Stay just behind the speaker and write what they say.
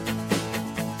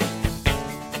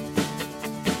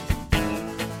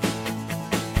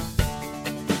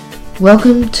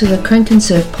Welcome to the Crank and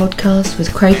Surf podcast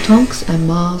with Craig Tonks and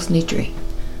Miles Nidri.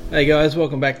 Hey guys,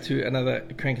 welcome back to another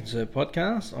Crank and Surf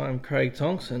podcast. I'm Craig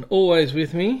Tonks and always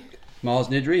with me, Miles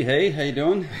Nidri. Hey, how you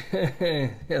doing?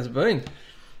 How's it been?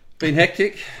 Been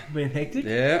hectic. Been hectic?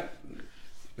 Yeah,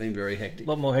 been very hectic. A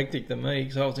lot more hectic than me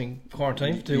because I was in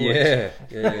quarantine for 2 weeks.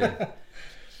 Yeah.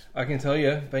 I can tell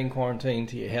you, being quarantined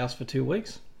to your house for 2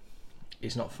 weeks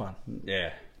is not fun.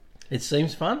 Yeah. It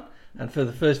seems fun, and for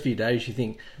the first few days you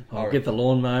think, I'll get the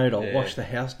lawn mowed, I'll wash the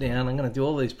house down, I'm going to do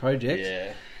all these projects.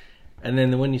 Yeah. And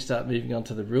then when you start moving on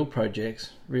to the real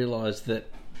projects, realise that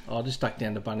I just duck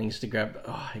down to Bunnings to grab,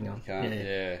 hang on,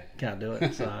 can't do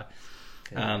it. So,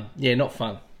 not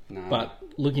fun. No. But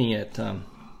looking at a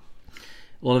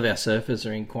lot of our surfers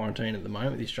are in quarantine at the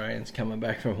moment, the Australians coming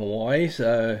back from Hawaii,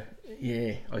 so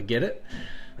yeah, I get it.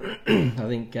 I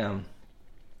think I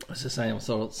was just saying, I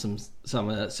saw some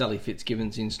Sally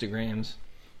Fitzgibbon's Instagrams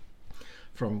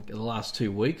from the last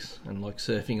 2 weeks, and like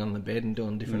surfing on the bed and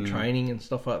doing different training and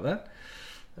stuff like that.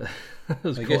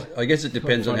 I guess it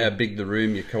depends on how big the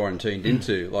room you're quarantined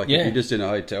into. Like if you're just in a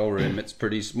hotel room, it's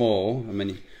pretty small. I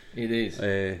mean, it is.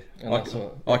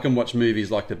 I can watch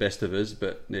movies like The Best of Us,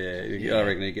 but I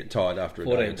reckon you get tired after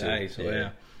 14 days.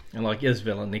 And like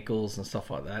Isabella Nichols and stuff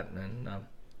like that,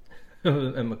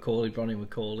 and Macaulay, Bronnie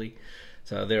Macaulay.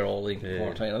 So they're all in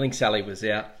quarantine. I think Sally was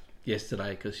out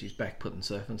yesterday because she's back putting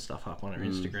surfing stuff up on her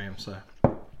Instagram. So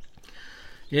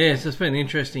yeah, so it's been an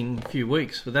interesting few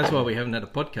weeks, but that's why we haven't had a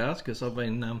podcast, because I've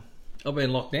been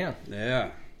locked down.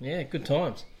 Yeah, good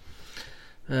times.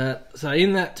 So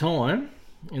in that time,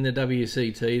 in the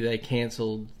WCT, they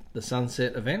cancelled the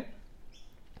Sunset event,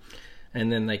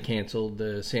 and then they cancelled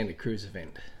the Santa Cruz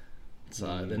event.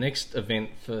 So the next event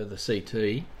for the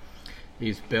CT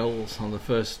is Bells on the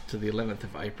 1st to the 11th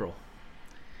of April,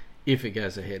 if it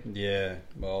goes ahead. Yeah,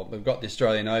 well, we've got the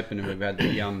Australian Open and we've had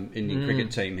the Indian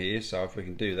cricket team here, so if we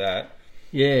can do that.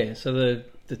 Yeah, so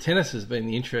the tennis has been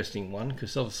the interesting one,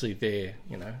 because obviously they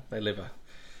earn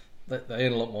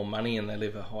a lot more money and they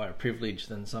live a higher privilege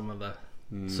than some of the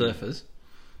surfers.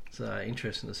 So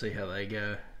interesting to see how they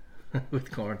go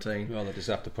with quarantine. Well, they just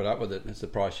have to put up with it. It's the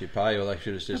price you pay, or they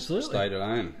should have just stayed at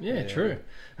home. Yeah, true.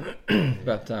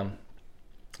 But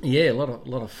a lot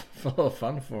of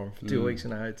fun for them for 2 weeks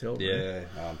in a hotel room. Yeah,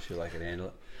 I'm sure they can handle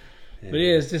it. But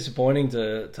yeah, it's disappointing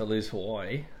to lose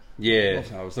Hawaii. Yeah,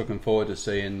 I was looking forward to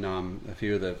seeing a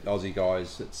few of the Aussie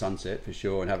guys at Sunset for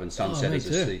sure, and having Sunset as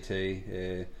a CT.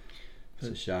 Yeah, it's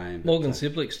a shame. Morgan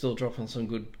Siblick's still dropping some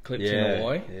good clips in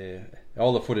Hawaii. Yeah,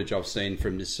 all the footage I've seen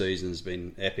from this season's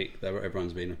been epic.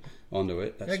 Everyone's been onto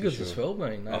it. That's how good's sure. the swell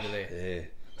been over there?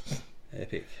 Yeah,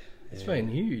 epic. It's been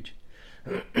huge.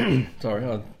 Sorry,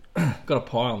 I've got a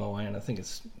pie on the way, and I think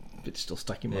it's a bit still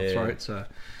stuck in my throat. So,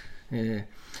 yeah.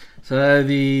 So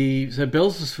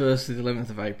Bells was 1st to the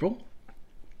 11th of April,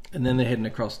 and then they're heading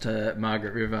across to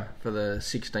Margaret River for the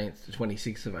 16th to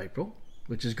 26th of April,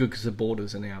 which is good because the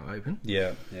borders are now open.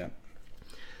 Yeah.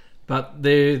 But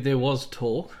there was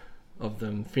talk of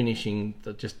them finishing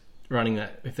just running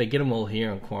that, if they get them all here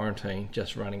in quarantine,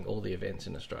 just running all the events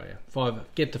in Australia.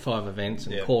 Get to 5 events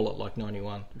and call it like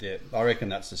 91. Yeah, I reckon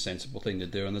that's the sensible thing to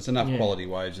do, and there's enough quality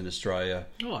waves in Australia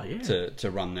to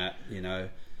run that, Yeah.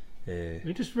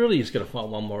 You just got to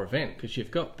find one more event, because you've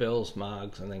got Bells,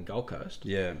 Margs, and then Gold Coast.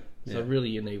 Yeah. So really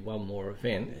you need one more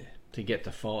event to get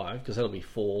to 5, because that'll be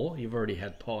 4. You've already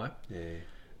had Pipe. Yeah.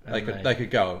 They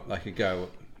could go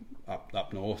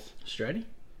up north. Stratty?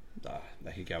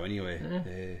 They could go anywhere.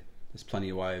 Yeah. There's plenty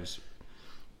of waves.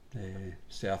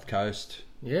 South Coast.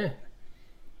 Yeah.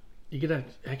 You could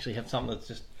actually have something that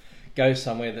just goes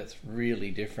somewhere that's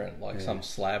really different, like some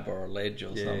slab or a ledge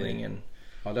or something. And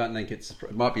I don't think it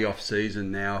might be off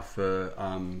season now for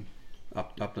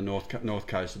up the north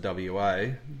coast of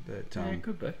WA. But it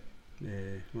could be. Yeah.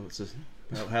 Well, it's just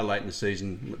how late in the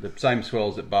season? The same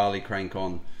swells that Bali crank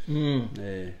on.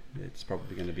 Yeah, it's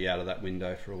probably going to be out of that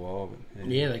window for a while. But,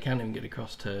 they can't even get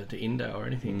across to Indo or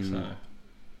anything. So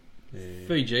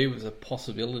Fiji was a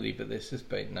possibility, but there's just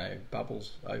been no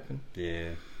bubbles open.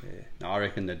 Yeah. No, I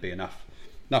reckon there'd be enough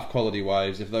quality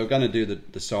waves if they were going to do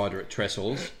the cider at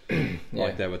Trestles,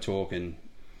 like they were talking.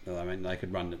 I mean, they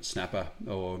could run at Snapper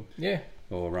or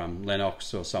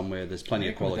Lennox or somewhere. There's plenty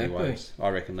of quality waves. I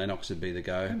reckon Lennox would be the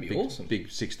go. That'd be awesome.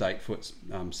 Big 6 to 8 foot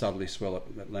southerly swell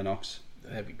at Lennox.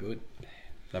 That'd be good.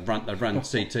 They've run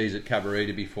CTs at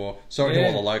Cabarita before. Sorry to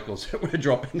all the locals that were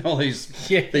dropping all these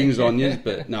things on you,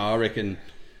 but no, I reckon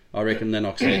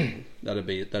Lennox Head that'd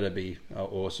be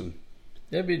awesome.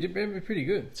 It'd be pretty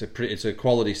good. It's a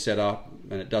quality setup,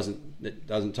 and it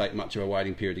doesn't take much of a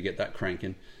waiting period to get that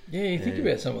cranking. Yeah, you think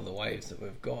about some of the waves that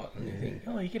we've got, and you think,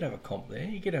 you could have a comp there.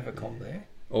 You could have a comp there.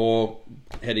 Or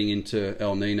heading into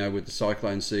El Nino with the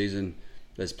cyclone season,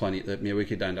 there's plenty. We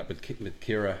could end up with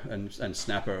Kira and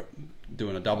Snapper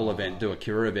doing a double event, do a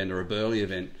Kira event or a Burley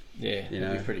event. Yeah,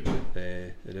 it'd be pretty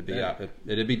good.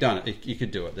 It'd be done. You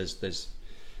could do it. There's.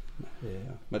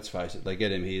 Yeah. Let's face it. They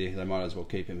get him here. They might as well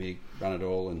keep him here, run it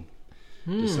all, and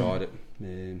decide it.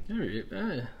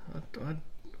 Yeah.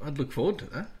 I'd look forward to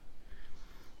that.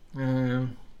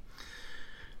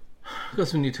 Got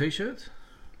some new t-shirts.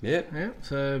 Yeah.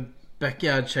 So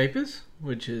Backyard Shapers,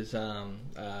 which is a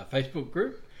Facebook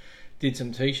group, did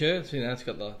some t-shirts. It's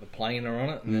got the planer on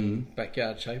it, and then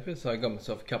Backyard Shapers. So I got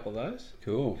myself a couple of those.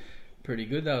 Cool. Pretty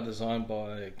good. They were designed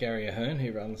by Gary Ahern,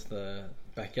 who runs the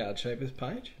Backyard Shapers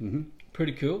page. Mm-hmm.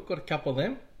 Pretty cool. Got a couple of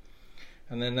them,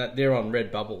 and then they're on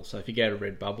Redbubble. So if you go to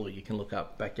Redbubble, you can look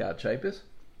up Backyard Shapers.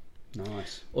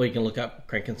 Nice. Or you can look up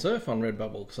Crank and Surf on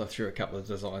Redbubble, because I threw a couple of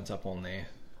designs up on there.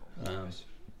 Nice.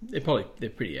 They're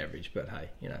pretty average, but hey,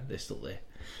 they're still there.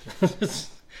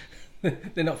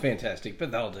 They're not fantastic,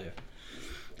 but they'll do.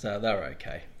 So they're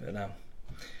okay. But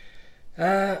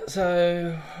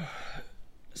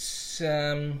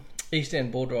East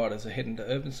End board riders are heading to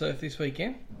Urban Surf this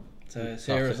weekend. So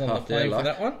Sarah's on the plane for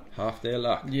that one. Half their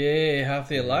luck. Yeah, half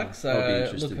their luck.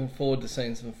 So looking forward to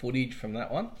seeing some footage from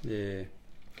that one. Yeah.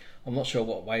 I'm not sure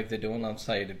what wave they're doing. I'd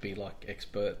say it'd be like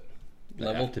expert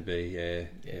level. Have to be,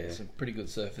 yeah. Some pretty good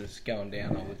surfers going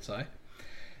down, I would say.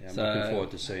 Yeah, I'm looking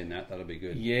forward to seeing that. That'll be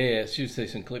good. Yeah, should see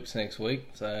some clips next week.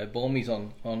 So Bormy's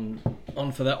on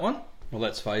for that one. Well,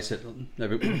 let's face it.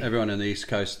 Everyone in the East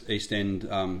Coast, East End,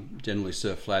 generally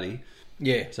surf flatty.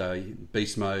 Yeah. So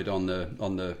beast mode on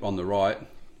the right.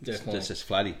 Definitely. Just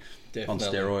flatty. Definitely.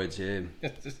 On steroids. Yeah.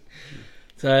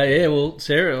 So yeah, well,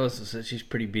 Sarah she's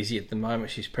pretty busy at the moment.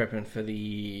 She's prepping for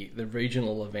the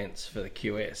regional events for the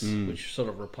QS, which sort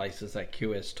of replaces that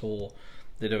QS tour.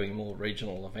 They're doing more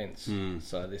regional events.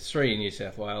 So there's 3 in New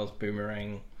South Wales: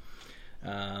 Boomerang,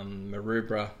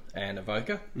 Maroubra, and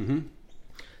Avoca. Mm-hmm.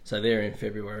 So they're in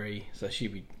February. So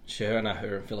her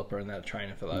and Philippa are in that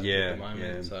training for those at the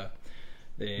moment. Yeah. So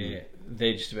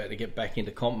they're just about to get back into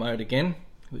comp mode again,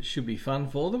 which should be fun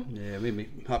for them. Yeah,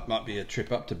 might be a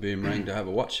trip up to Boomerang to have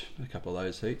a watch a couple of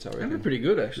those heats, I reckon. That'd be pretty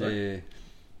good, actually.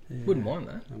 Yeah. Wouldn't mind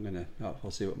that.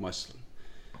 I'll see what my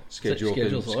schedule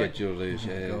is.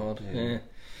 Oh, God, yeah.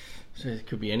 So it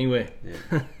could be anywhere.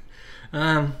 Yeah.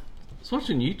 I was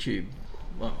watching YouTube,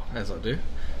 well, as I do,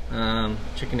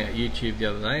 checking out YouTube the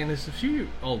other day, and there's a few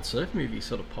old surf movies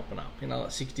sort of popping up, like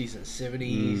 60s and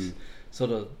 70s,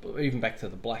 sort of even back to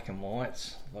the black and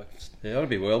whites. That'd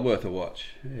be well worth a watch.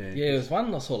 Yeah, there was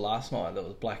one I saw last night that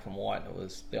was black and white. It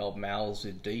was the old Mals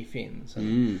with D fins,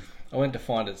 and I went to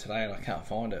find it today and I can't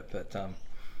find it, but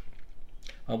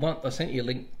I sent you a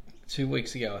link 2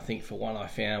 weeks ago, I think, for one I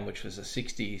found, which was a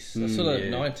 60s, sort of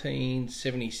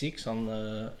 1976 on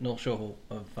the North Shore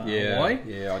of Hawaii.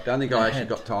 Yeah, I don't think I actually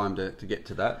got time to get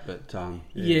to that, but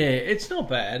yeah, it's not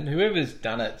bad. Whoever's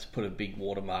done it's put a big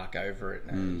watermark over it,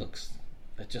 and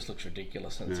it just looks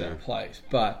ridiculous and it's out of place.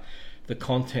 But the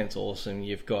content's awesome.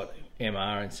 You've got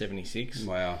MR in 76.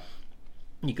 Wow.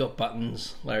 You got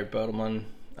Buttons, Larry Bertelman.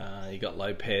 You got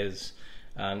Lopez.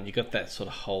 You got that sort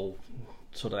of whole.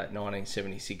 Sort of that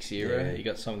 1976 era. Yeah. You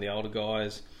got some of the older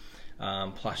guys,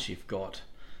 plus you've got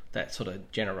that sort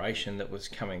of generation that was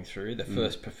coming through, the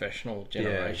first professional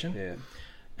generation. Yeah.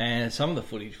 And some of the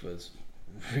footage was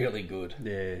really good.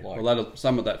 Yeah.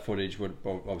 Some of that footage would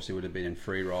have been in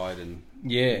free ride and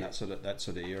that sort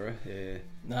of era. Yeah.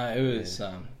 No,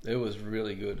 it was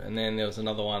really good. And then there was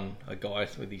another one, a guy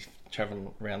with his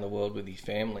traveling around the world with his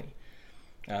family,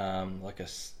 like a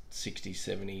 60s,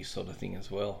 70s sort of thing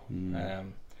as well.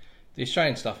 The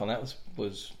Australian stuff on that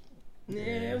was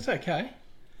it was okay.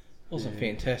 Wasn't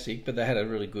fantastic, but they had a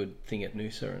really good thing at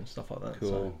Noosa and stuff like that. Cool.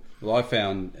 So. Well, I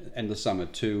found End of Summer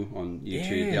 2 on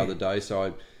YouTube the other day, so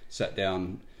I sat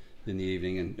down in the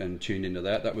evening and tuned into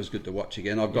that. That was good to watch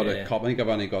again. I've got a copy. I think I've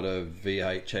only got a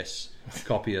VHS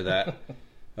copy of that.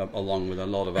 Along with a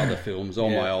lot of other films. All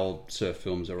my old surf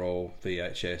films are all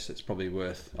VHS. It's probably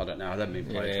worth, I don't know, I haven't been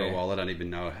played for a while. I don't even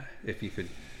know if you could,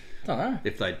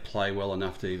 if they'd play well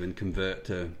enough to even convert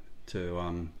to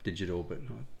digital. But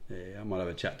I might have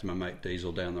a chat to my mate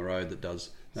Diesel down the road that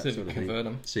does that sort of convert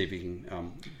thing. them. See if he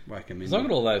can whack them in. Because I've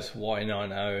got all those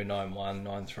Y90, 91,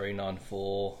 93,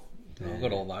 94. I've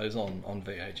got all those on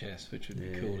VHS, which would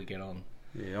be cool to get on.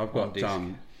 Yeah, I've got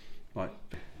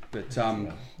But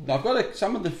I've got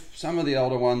some of the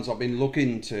older ones. I've been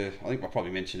looking to. I think I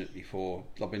probably mentioned it before.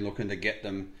 I've been looking to get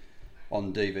them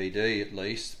on DVD at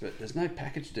least, but there's no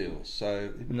package deals. So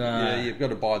you've got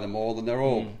to buy them all, and they're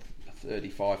all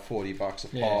 $35, $40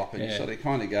 a pop, and you sort of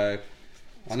kind of go.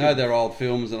 I know they're old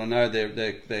films, and I know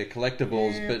they're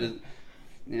collectibles, but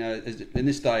in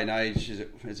this day and age, is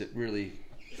it really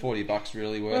 $40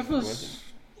 really worth it?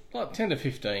 Like 10 to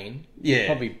 15. Yeah, you'd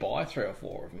probably buy 3 or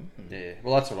 4 of them. Yeah,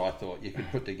 well, that's what I thought. You could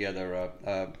put together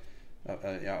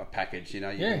a package. You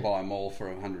can buy them all for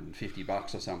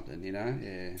 $150 or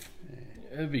something.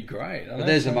 It'd be great. But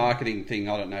there's a marketing thing.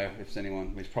 I don't know if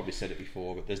anyone. We've probably said it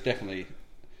before, but there's definitely,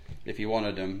 if you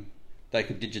wanted them, they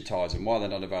could digitise them. Why they're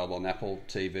not available on Apple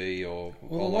TV or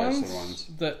all those sort of ones?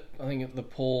 That I think the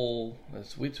Paul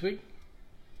Witzwig.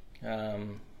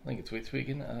 I think it's Witzwig,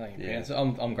 isn't it?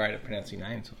 I'm great at pronouncing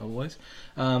names always.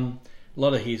 A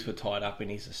lot of his were tied up in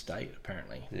his estate,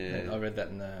 apparently. Yeah. I read that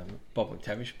in the Bob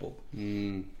McTavish book.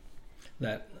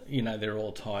 That they're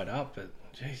all tied up, but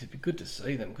geez, it'd be good to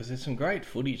see them because there's some great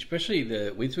footage, especially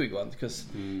the Witzwig ones, because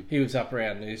he was up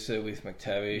around Noosa with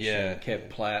McTavish and Kev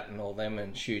Platt and all them,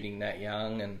 and shooting Nat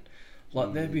Young, and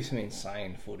there'd be some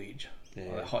insane footage.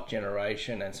 Like the Hot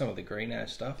Generation and some of the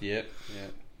greenhouse stuff. Yep.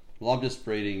 Well, I'm just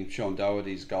breeding Sean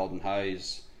Doherty's Golden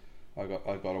Haze. I got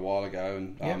a while ago,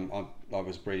 and I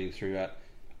was breeding through that,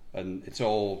 and it's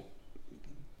all.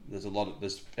 There's all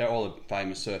the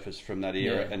famous surfers from that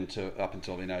era, and up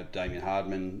until Damien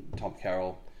Hardman, Tom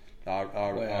Carroll,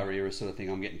 our era sort of thing.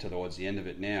 I'm getting towards the end of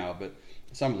it now, but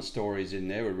some of the stories in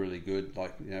there were really good.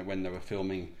 Like when they were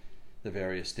filming the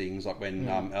various things, like when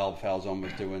Al Falzon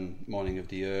was doing Morning of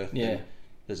the Earth. Yeah.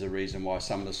 There's a reason why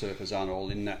some of the surfers aren't all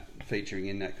featuring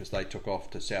in that, because they took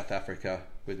off to South Africa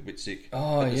with Witzik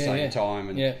at the same time,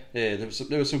 and there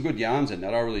was some good yarns in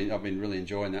that. I've been really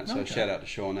enjoying that. So shout out to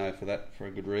Sean O for that, for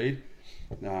a good read.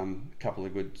 A couple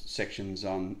of good sections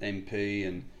on MP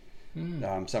and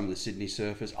some of the Sydney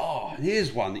surfers. Oh,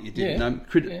 here's one that you didn't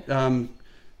know.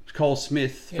 Cole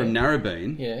Smith from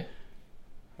Narrabeen. Yeah,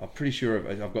 I'm pretty sure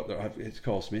I've got it's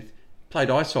Cole Smith. Played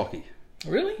ice hockey.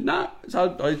 Really? No,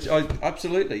 I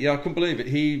absolutely. Yeah, I couldn't believe it.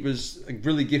 He was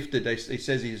really gifted. He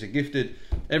says he's a gifted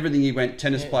everything. He went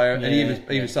tennis player, and he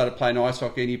even started playing ice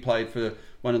hockey, and he played for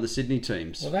one of the Sydney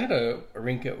teams. Well, they had a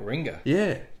rink at Warringah.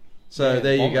 Yeah. So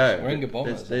there you go. Warringah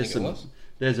Bombers.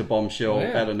 There's a bombshell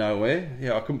out of nowhere.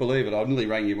 Yeah, I couldn't believe it. I nearly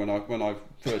rang you when I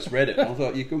first read it. I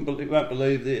thought you won't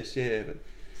believe this. Yeah, but.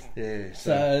 Yeah,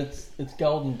 so it's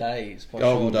Golden Days.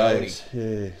 Golden Days,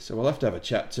 yeah. So we'll have to have a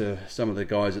chat to some of the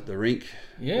guys at the rink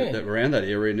that were around that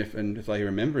area, and if they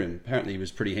remember him. Apparently he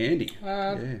was pretty handy.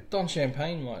 Don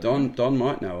Champagne might. Don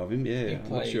might know of him. Yeah, I'm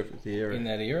not sure if it's the era. In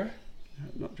that era.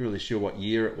 I'm not really sure what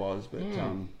year it was, but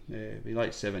it'd be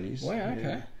late 70s. Wow,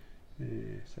 okay.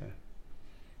 Yeah, so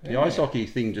the ice hockey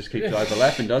thing just keeps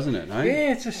overlapping, doesn't it? No?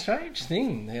 Yeah, it's a strange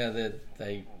thing.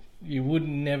 You would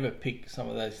never pick some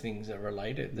of those things that are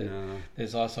related.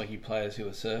 There's ice hockey players who are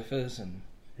surfers, and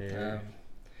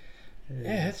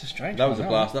it's a strange. That was a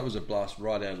blast. That was a blast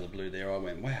right out of the blue. There, I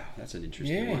went, wow, that's an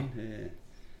interesting one.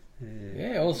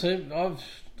 Yeah. Also,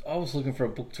 I was looking for a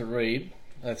book to read.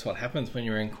 That's what happens when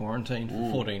you're in quarantine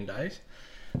for 14 days.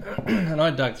 And I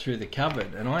dug through the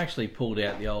cupboard, and I actually pulled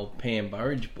out the old Pam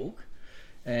Burridge book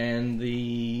and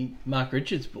the Mark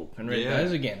Richards book, and read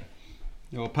those again.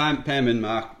 Well, Pam and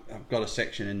Mark have got a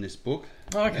section in this book.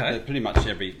 Okay. Pretty much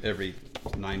every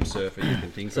name surfer you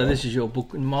can think of. So this is your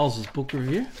book, Miles's book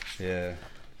review? Yeah.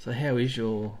 So how is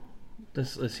your...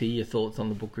 Let's hear your thoughts on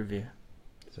the book review.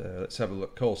 So let's have a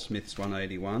look. Cole Smith's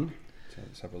 181. So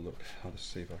let's have a look. I'll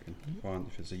just see if I can find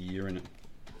if there's a year in it.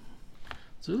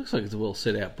 So it looks like it's a well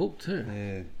set out book too.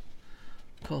 Yeah.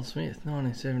 Cole Smith,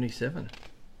 1977.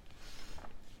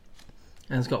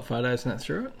 And it's got photos and that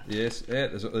through it? Yes,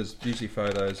 there's usually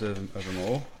photos of them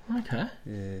all. Okay.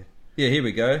 Yeah, here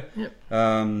we go. Yep.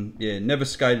 Never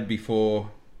skated before,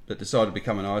 but decided to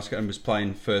become an ice skater and was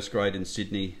playing first grade in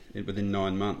Sydney within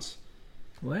 9 months.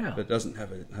 Wow. But doesn't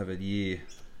have a year.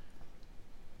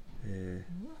 Yeah.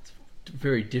 That's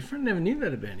very different. Never knew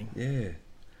that about him. Yeah.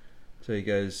 So he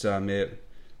goes,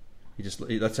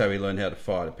 that's how he learned how to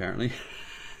fight, apparently.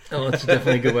 Oh, that's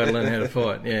definitely a good way to learn how to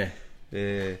fight, yeah.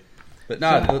 Yeah. But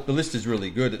no, the list is really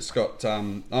good. It's got,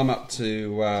 I'm up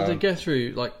to... Does it go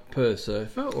through, like, per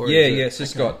surfer? Or it's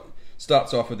just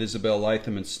starts off with Isabel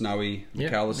Latham and Snowy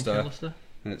McAllister.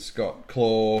 And it's got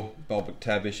Claw, Bob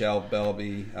McTavish, Al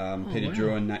Belby, Peter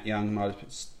Druin, Nat Young,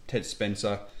 Ted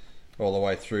Spencer, all the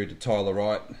way through to Tyler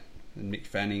Wright and Mick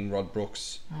Fanning, Rod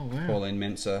Brooks, Pauline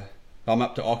Mensah. I'm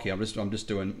up to Occy. I'm just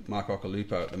doing Mark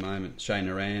Occhilupo at the moment. Shane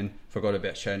Naran. Forgot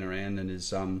about Shane Naran and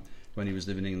his when he was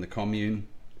living in the commune.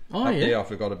 Oh, up yeah. there, I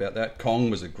forgot about that. Kong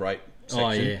was a great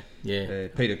section. Oh, yeah.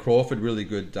 Peter Crawford, really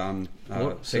good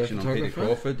section on Peter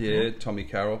Crawford. Yeah, Tommy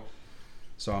Carroll,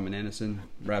 Simon Anderson,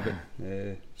 Rabbit.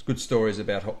 It's good stories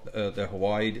about the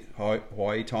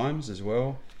Hawaii times as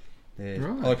well. Right.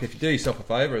 Like if you do yourself a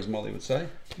favour, as Molly would say.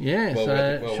 Yeah,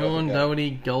 Sean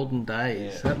Doherty, Golden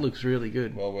Days. Yeah. That looks really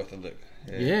good. Well worth a look.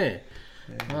 Yeah.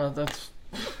 Oh, that's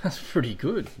pretty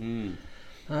good.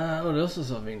 What else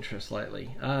is of interest lately?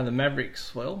 The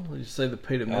Mavericks. Well, did you see the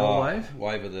Peter Mill wave?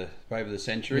 Wave of the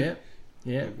century.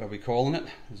 Yeah. Are we calling it?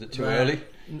 Is it too early?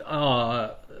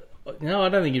 No, I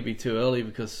don't think it'd be too early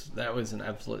because that was an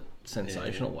absolute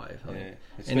sensational wave.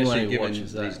 Especially given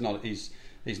watches that.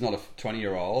 He's not a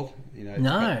 20-year-old.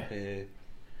 No.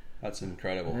 That's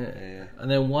incredible. Yeah. And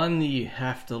then one that you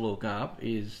have to look up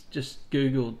is just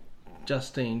Google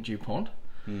Justine Dupont,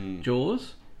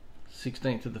 Jaws,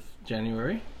 16th of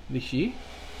January this year.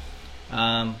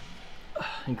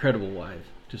 Incredible wave.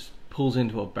 Just pulls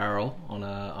into a barrel on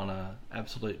a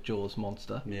absolute Jaws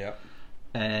monster. Yeah.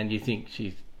 And you think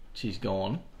she's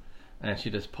gone, and she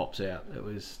just pops out. It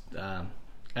was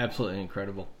absolutely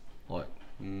incredible.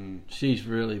 She's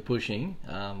really pushing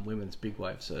women's big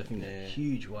wave surfing. Yeah.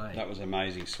 Huge wave. That was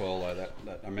amazing swell though.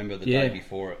 That I remember the day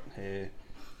before it,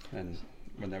 and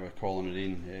when they were calling it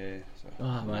in.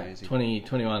 Mate,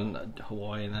 2021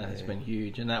 Hawaii, and that has been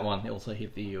huge. And that one also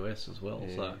hit the US as well.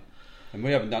 Yeah. So, and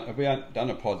we haven't done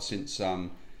a pod since.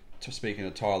 Speaking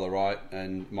of Tyler Wright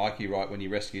and Mikey Wright, when he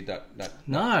rescued that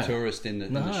tourist in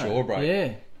the shore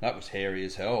break, that was hairy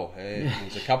as hell.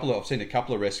 There's I've seen a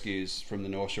couple of rescues from the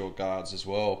North Shore Guards as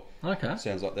well. Okay,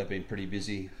 sounds like they've been pretty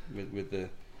busy with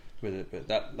it. But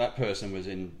that person was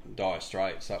in dire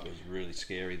straits. That was really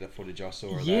scary. The footage I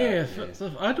saw of that.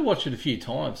 So I had to watch it a few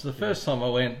times. The first time I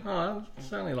went,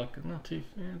 it's only like not too.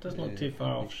 It doesn't look too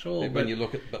far offshore. When you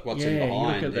look at what's in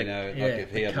behind, like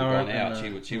if he hadn't gone out,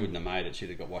 she wouldn't have made it. She'd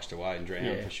have got washed away and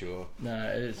drowned for sure.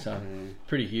 No, it's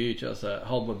pretty huge. It was a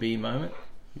hold my beer moment.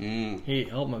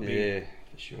 Hold my beer. Yeah,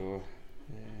 for sure.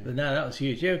 Yeah. But no, that was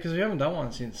huge. Yeah, because we haven't done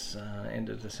one since end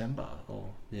of December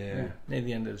near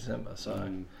the end of December. So.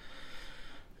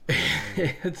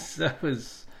 That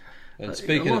was. And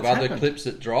speaking of other clips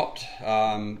that dropped,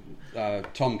 Tom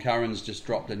Curran's just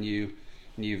dropped a new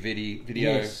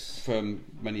video from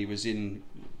when he was in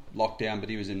lockdown, but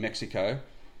he was in Mexico,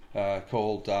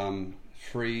 called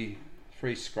Free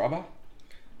Scrubber.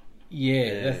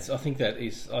 Yeah, I think that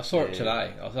is. I saw it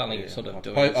today. I was only sort of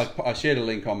doing. I shared a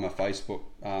link on my Facebook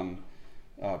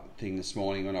thing this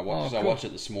morning when I watched. I watched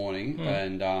it this morning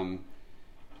and. I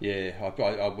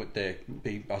went there.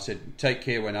 I said, "Take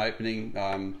care when opening."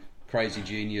 Crazy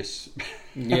genius,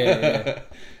 on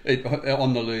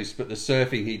the loose. But the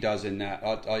surfing he does in that,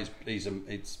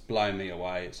 it's blown me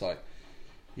away. It's like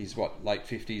he's late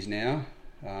 50s now.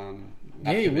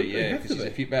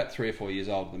 Because he's about 3 or 4 years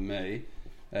older than me,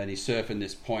 and he's surfing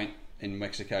this point in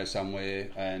Mexico somewhere,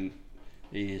 and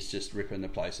he is just ripping the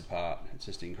place apart. It's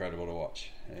just incredible to watch.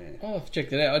 Oh, I've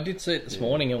checked it out. I did see it this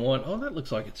morning and went, that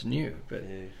looks like it's new. But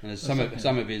and there's some of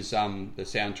his the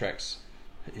soundtracks,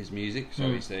 his music. So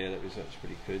he's there. That's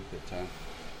pretty good. But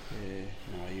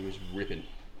he was ripping.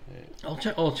 Yeah.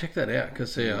 I'll check that out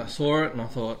because I saw it and I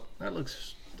thought that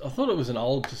looks. I thought it was an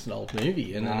old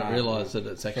movie, and then I realised that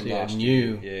it's actually a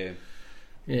new.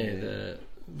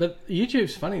 But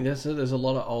YouTube's funny. There's a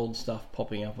lot of old stuff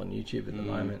popping up on YouTube at the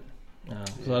moment.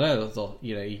 Because I know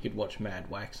you could watch Mad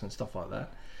Wax and stuff like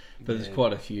that, but there's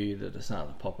quite a few that are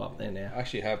starting to pop up there now. I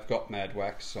actually have got Mad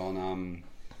Wax on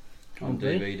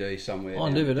DVD somewhere.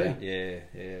 On DVD? Yeah.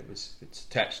 It's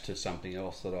attached to something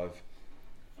else that I've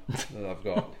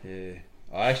got. Yeah,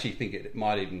 I actually think it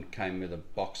might even came with a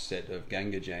box set of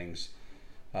Ganga Jangs.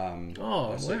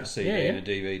 A CD and a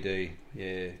DVD.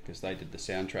 Yeah, because they did the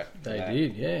soundtrack. They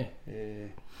did, yeah.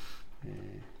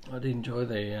 I did enjoy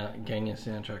the Ganga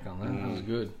soundtrack on that. That was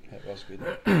good. That was good.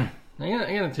 I'm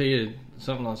going to tell you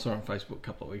something I saw on Facebook a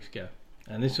couple of weeks ago,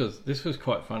 and this was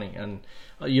quite funny. And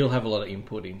you'll have a lot of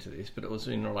input into this, but it was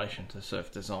in relation to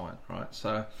surf design, right?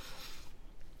 So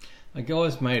a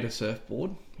guy's made a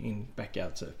surfboard in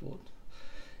backyard surfboard,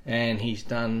 and he's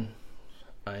done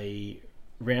a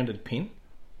rounded pin,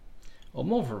 or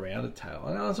more of a rounded tail.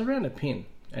 And it was a rounded pin,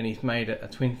 and he's made it a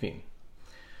twin fin.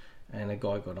 And a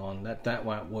guy got on that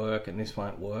won't work and this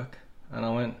won't work, and I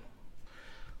went,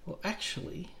 well,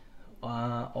 actually,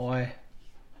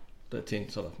 that's in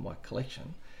sort of my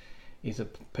collection, is a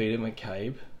Peter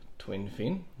McCabe twin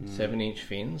fin, 7-inch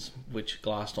fins, which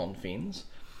glassed on fins,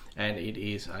 and it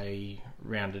is a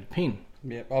rounded pin.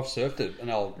 Yeah, I've surfed it,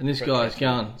 and this guy's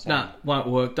going, nah, won't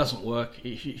work, doesn't work.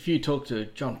 If you talk to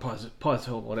John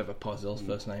Pizel, whatever Pizel's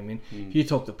first name if you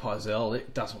talk to Pizel,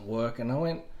 it doesn't work. And I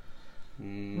went,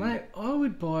 mate, I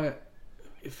would buy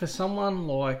it for someone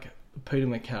like Peter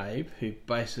McCabe, who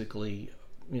basically,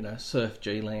 surfed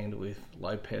G-Land with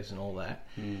Lopez and all that,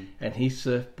 and his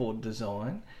surfboard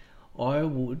design, I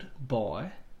would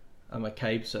buy a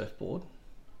McCabe surfboard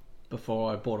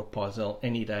before I bought a Pizel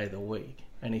any day of the week.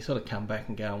 And he sort of come back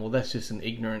and going, well, that's just an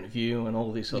ignorant view and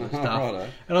all this sort of stuff. Right,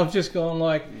 and I've just gone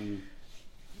like,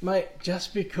 mate,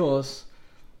 just because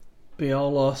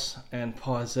Biolos and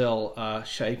Pizel are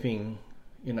shaping,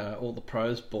 all the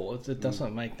pros boards, it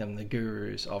doesn't make them the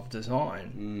gurus of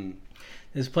design.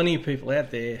 There's plenty of people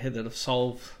out there that have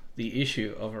solved the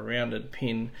issue of a rounded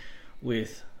pin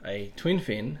with a twin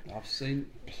fin. I've seen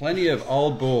plenty of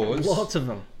old boards. Lots of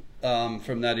them.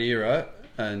 From that era.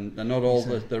 And not all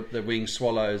the wing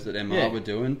swallows that MR were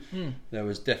doing. There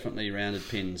was definitely rounded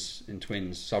pins in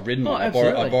twins. So I've ridden one. I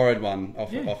borrowed one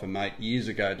off a mate years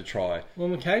ago to try. Well,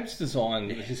 McCabe's design,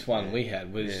 this one we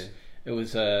had, was it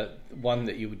was one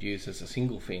that you would use as a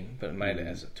single fin, but it made it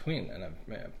as a twin. And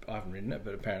I haven't ridden it,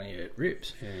 but apparently it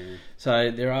rips.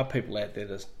 So there are people out there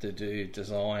that do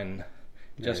design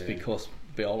just because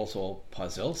Biolos or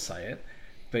Pizel say it,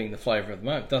 being the flavour of the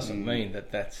moment, doesn't mean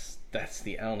that's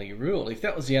the only rule. If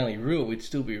that was the only rule, we'd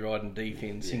still be riding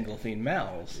D-fin, single-fin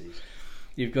Mals.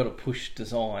 You've got to push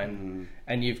design,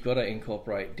 and you've got to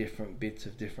incorporate different bits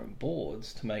of different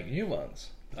boards to make new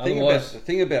ones. The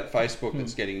thing about Facebook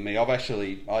that's getting me,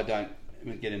 I don't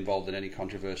get involved in any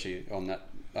controversy on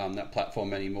that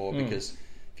platform anymore, because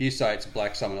if you say it's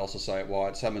black, someone else will say it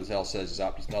white, someone else says it's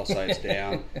up, they'll say it's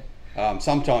down.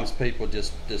 Sometimes people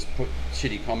just put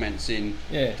shitty comments in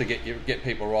to get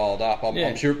people riled up.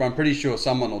 I'm pretty sure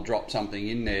someone will drop something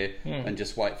in there and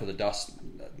just wait for the dust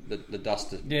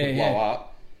to blow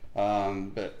up.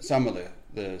 But some of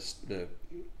the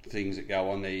things that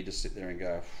go on there, you just sit there and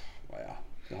go, wow.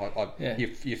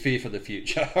 You fear for the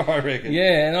future, I reckon.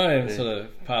 Yeah, and I sort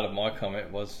of, part of my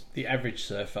comment was the average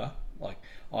surfer, like,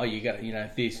 oh, you got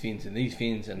these fins and these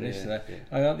fins and this and that.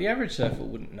 I go, the average surfer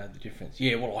wouldn't know the difference.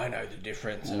 Yeah, well, I know the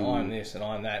difference, and I'm this and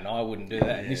I'm that, and I wouldn't do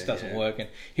that, and this doesn't work, and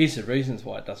here's the reasons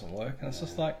why it doesn't work. And it's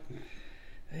just like,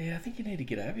 I think you need to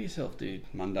get over yourself, dude.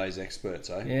 Monday's experts,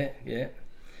 eh? Yeah.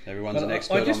 Everyone's an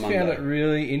expert on Monday. I just found it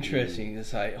really interesting to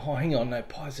say, oh, hang on, no,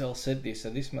 Pizel said this, so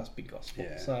this must be gospel.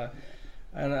 Yeah. So,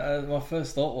 and my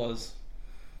first thought was,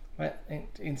 mate,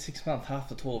 in 6 months, half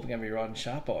the tour we're going to be riding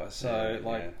sharp eyes.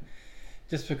 So,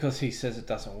 just because he says it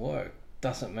doesn't work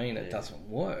doesn't mean it doesn't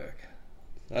work.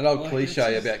 That old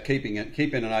cliche about keeping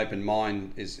an open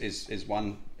mind is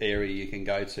one area you can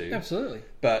go to. Absolutely.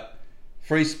 But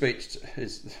free speech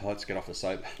is... Let's get off the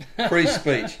soap. Free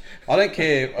speech. I don't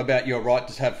care about your right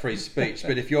to have free speech,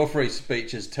 but if your free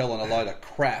speech is telling a load of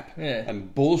crap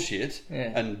and bullshit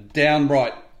and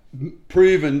downright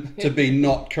proven to be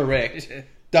not correct,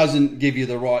 doesn't give you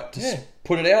the right to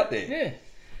put it out there. Yeah.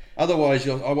 Otherwise,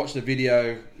 I watched a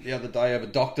video the other day of a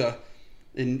doctor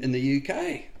in the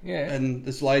UK. Yeah. And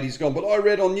this lady's gone, but I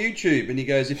read on YouTube, and he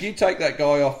goes, if you take that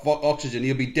guy off oxygen,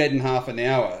 he'll be dead in half an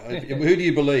hour. Who do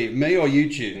you believe, me or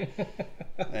YouTube?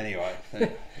 Anyway.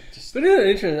 But isn't it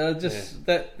interesting?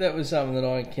 That was something that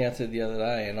I encountered the other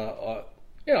day, and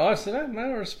I said, I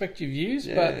respect your views,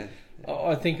 but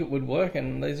I think it would work,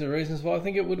 and these are reasons why I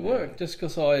think it would work. Just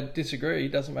because I disagree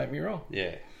doesn't make me wrong.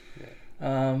 Yeah.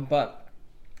 But...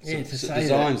 to say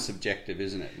design's subjective,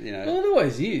 isn't it? Well, it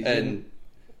always is. And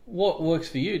what works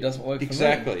for you doesn't work for me.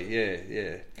 Exactly,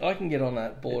 yeah. I can get on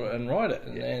that board and ride it,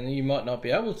 and you might not be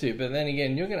able to, but then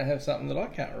again, you're going to have something that I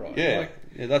can't ride. Yeah,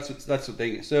 that's the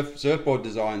thing. Surfboard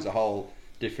design's a whole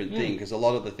different thing, because a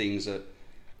lot of the things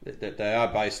that they are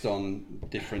based on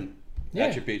different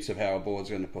attributes of how a board's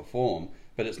going to perform,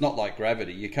 but it's not like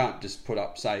gravity. You can't just put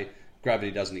up, say,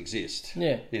 gravity doesn't exist.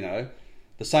 Yeah.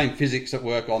 The same physics that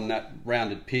work on that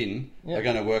rounded pin are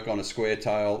going to work on a square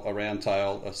tail, a round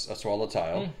tail, a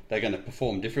swallowtail. They're going to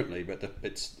perform differently, but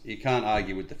you can't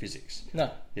argue with the physics.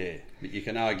 No. Yeah, but you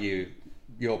can argue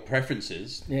your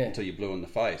preferences until you're blue in the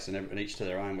face, and each to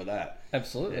their own with that.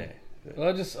 Absolutely. Yeah. Well,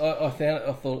 I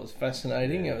thought it was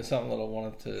fascinating. It was something that I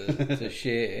wanted to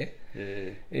share.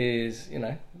 Is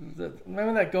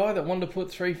remember that guy that wanted to put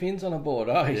 3 fins on a board?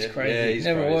 Oh, he's crazy. Yeah, he's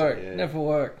never crazy. worked. Yeah. Never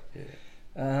worked.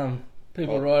 Yeah.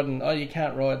 People riding, you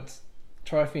can't ride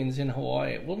tri-fins in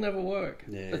Hawaii. It will never work.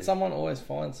 Yeah. But someone always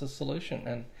finds a solution.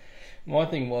 And my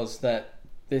thing was that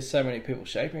there's so many people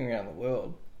shaping around the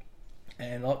world,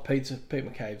 and like Pete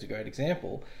McCabe's a great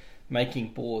example,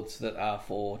 making boards that are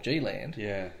for G-Land.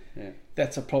 Yeah.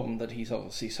 That's a problem that he's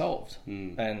obviously solved.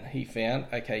 And he found,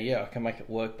 okay, yeah, I can make it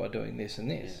work by doing this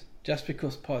and this. Yeah. Just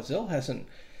because Pyzel hasn't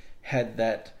had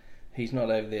that, he's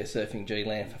not over there surfing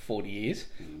G-Land for 40 years.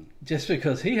 Just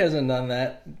because he hasn't done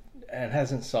that and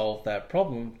hasn't solved that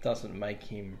problem doesn't make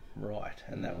him right.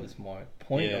 And that was my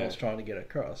point I was trying to get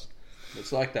across.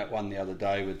 It's like that one the other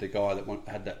day with the guy that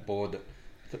had that board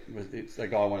the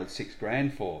guy wanted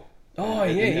 $6,000 for. Oh,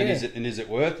 and, yeah. Is it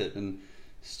worth it? And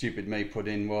stupid me put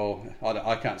in, well,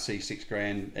 I can't see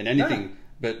 $6,000 in anything,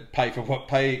 but pay for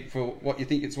what you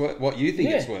think it's worth. What you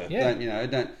think it's worth.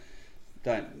 Yeah.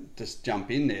 Don't just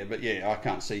jump in there. But yeah, I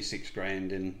can't see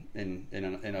 $6,000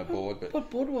 in a board. But what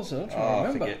board was it? I'm trying to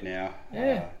remember. I forget now.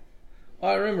 Yeah.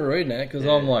 I remember reading it because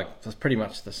I'm like, it's pretty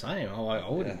much the same. I'm like, I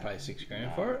wouldn't pay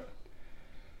 $6,000 for it.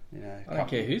 I don't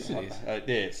care whose it is.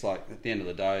 It's like at the end of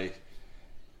the day,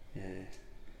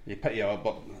 you pay,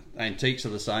 but antiques are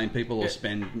the same. People will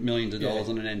spend millions of dollars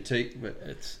on an antique, but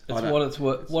it's what it's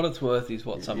worth. What it's worth is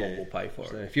what someone will pay for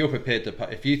it. If you're prepared to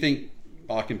pay, if you think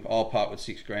I'll part with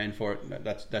 $6,000 for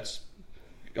it, that's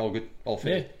all good, all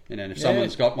fair. And if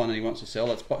someone's got one and he wants to sell,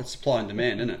 it's supply and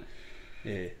demand, isn't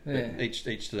it? Yeah. Each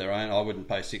to their own. I wouldn't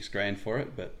pay $6,000 for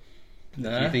it, but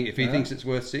if he thinks it's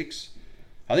worth $6,000.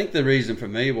 I think the reason for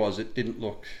me was it didn't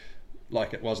look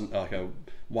like it wasn't like a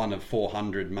one of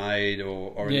 400 made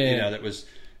or that it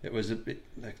was a bit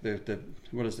like the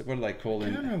what do they call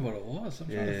them? I don't remember what it was. I'm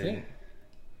trying to think.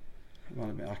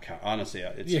 I can't honestly.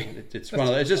 It's one of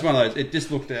those. It's just one of those. It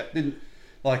just looked at didn't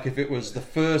like if it was the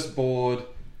first board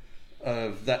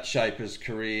of that shaper's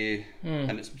career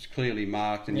and it's clearly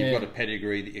marked and you've got a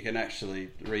pedigree that you can actually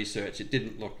research. It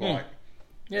didn't look like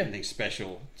anything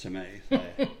special to me. So,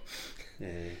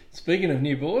 Speaking of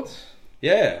new boards.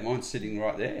 Yeah, mine's sitting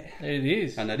right there. It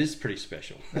is. And that is pretty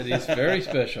special. That is very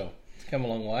special. It's come a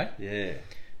long way. Yeah.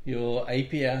 Your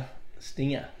Apia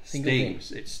Stinger. Sting. It's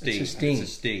Sting. It's a Sting. It's a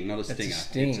Sting, not a Stinger. It's a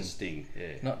Sting. It's a Sting,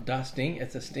 yeah. Not Dusting,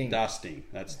 it's a Sting. Dusting,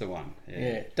 that's the one.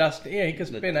 Yeah, because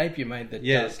Ben Apia made the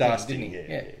Dusting,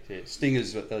 didn't he? Yeah. Sting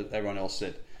is what everyone else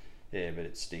said. Yeah, but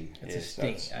it's Sting. It's a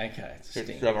Sting. Okay, it's a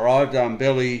Sting. It's arrived.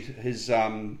 Billy, he's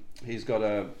got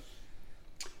a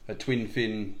twin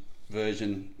fin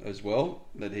version as well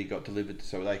that he got delivered,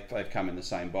 so they've come in the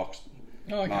same box.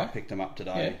 Mark picked them up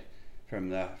today from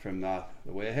the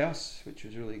warehouse, which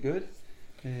was really good.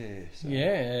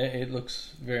 It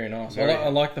looks very nice. I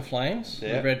like the flames,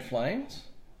 the red flames.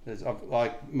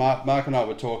 Like Mark and I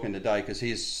were talking today because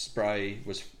his spray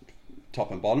was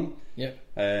top and bottom. Yep.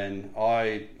 And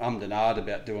I ummed and ahed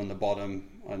about doing the bottom,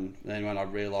 and then when I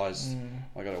realised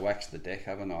I got to wax the deck,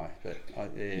 haven't I? But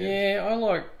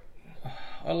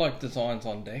I like designs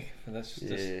on deck. That's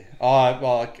just...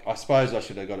 I suppose I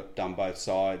should have got it done both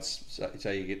sides,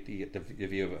 so you get the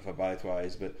view of it for both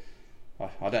ways. But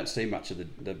I don't see much of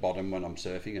the bottom when I'm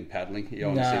surfing and paddling. You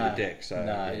only see the deck. So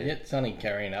it's only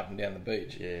carrying up and down the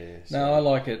beach. Yeah. I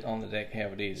like it on the deck how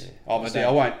it is. Yeah. Obviously,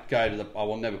 I won't go to I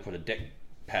will never put a deck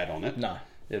pad on it. No.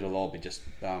 It'll all be just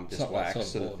wax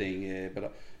sort of thing. Yeah. But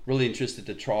I'm really interested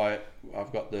to try it.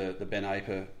 I've got the Ben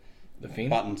Aper. The fin?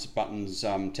 Buttons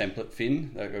template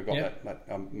fin. I've got that.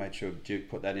 I made sure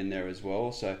Duke put that in there as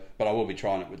well. So, but I will be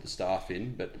trying it with the star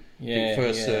fin. But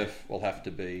first surf will have to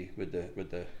be with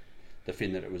the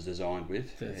fin that it was designed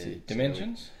with.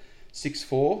 Dimensions?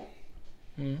 6'4",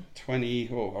 20.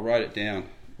 Oh, I wrote it down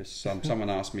because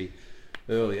someone asked me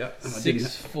earlier.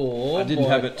 6'4". I didn't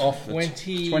have it off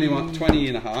 20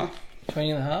 and a half.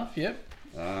 20 and a half. Yep.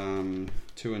 2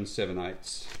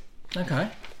 7/8.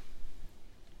 Okay.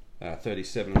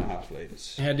 37.5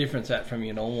 litres. How different is that from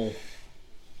your normal?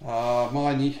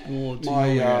 Around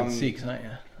 6, aren't you?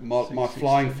 My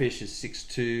flying fish is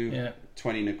 6'2",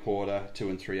 20 1/4, 2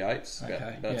 3/8.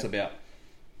 Okay. That's about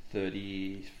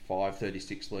 35,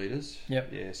 36 litres.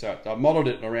 Yep. Yeah. So I modelled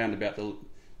it around about the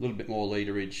little bit more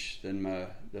literage than my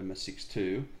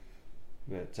 6'2".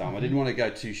 But I didn't want to go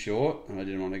too short and I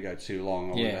didn't want to go too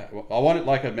long. I wanted,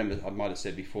 like I remember, I might have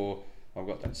said before, I've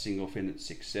got that single fin at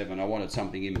 6'7". I wanted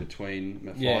something in between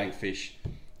my flying fish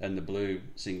and the blue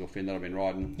single fin that I've been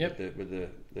riding with the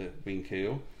wing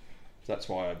keel. So that's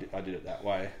why I did it that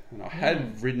way. And I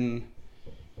had ridden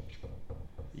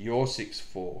your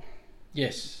 6'4".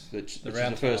 Yes. Which is the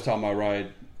first time I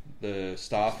rode the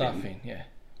star fin. Yeah.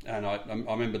 And I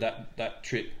remember that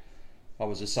trip. I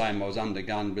was the same. I was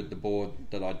undergunned with the board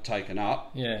that I'd taken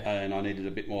up, and I needed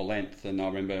a bit more length. And I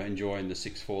remember enjoying the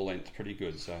 6'4" length pretty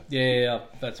good. So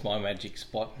that's my magic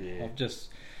spot. Yeah.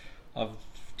 I've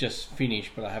just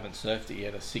finished, but I haven't surfed it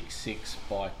yet. A 6'6"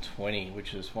 by 20,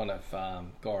 which is one of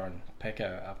Goran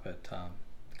Pecco up at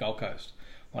Gold Coast.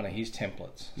 one of his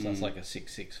templates. So it's like a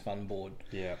 6.6 fun board.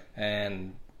 Yeah.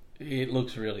 And it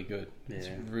looks really good. Yeah. It's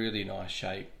really nice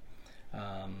shape.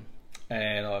 And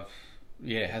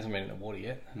it hasn't been in the water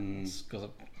yet. It's because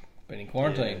I've been in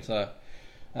quarantine. So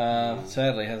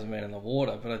sadly it hasn't been in the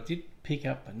water. But I did pick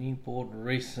up a new board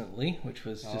recently, which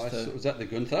was was that the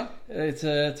Gunther? It's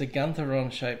a Gunther-on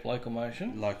shaped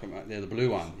Locomotion. The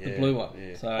blue one. Yeah. The blue one.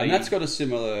 Yeah. So and that's got a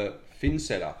similar fin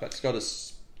setup. That's got a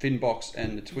fin box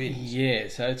and the twins. Yeah,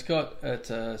 so it's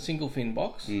a single fin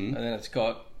box, and then it's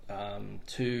got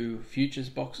 2 futures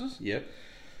boxes. Yep.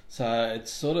 So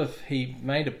it's sort of, he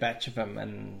made a batch of them,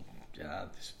 and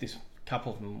this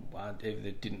couple of them either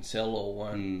didn't sell or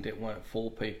weren't for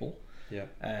people. Yeah.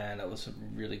 And it was a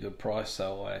really good price,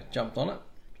 so I jumped on it.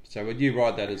 So would you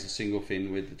ride that as a single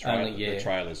fin with the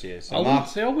trailers? Yeah. So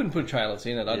I wouldn't put trailers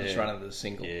in it. I'd just run it as a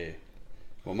single. Yeah.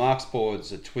 Well, Mark's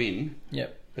board's a twin.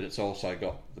 Yep. But it's also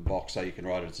got the box, so you can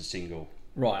ride it as a single.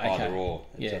 Right. Okay. Either or.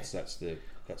 Yeah.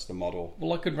 That's the model.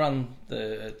 Well, I could run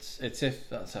it's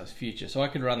future, so I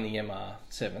could run the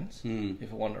MR7s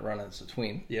if I wanted to run it as a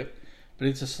twin. Yep. But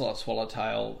it's a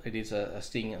swallowtail. It is a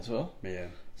Sting as well. Yeah.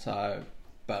 So,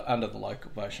 but under the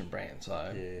Locomotion brand,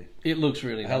 so it looks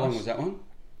really nice. How long was that one?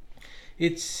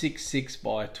 It's 6.6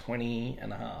 by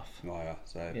 20.5. Oh,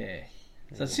 yeah.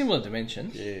 So similar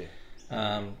dimensions. Yeah.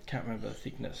 Can't remember the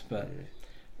thickness, but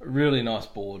really nice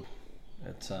board.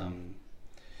 It's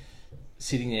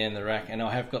sitting there in the rack, and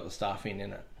I have got the staffing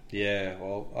in it. Yeah,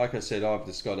 well, like I said, I've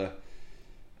just got to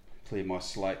clear my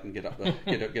slate and get away.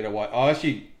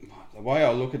 The way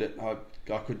I look at it, I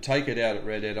could take it out at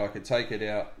Red Head. I could take it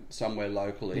out somewhere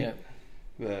locally. Yeah.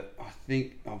 But I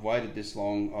think I've waited this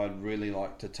long. I'd really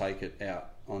like to take it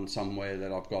out on somewhere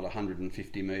that I've got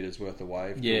 150 metres worth of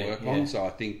wave to work on. So I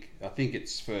think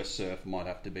its first surf might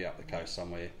have to be up the coast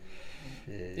somewhere.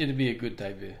 Yeah. It'd be a good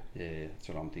debut. Yeah, that's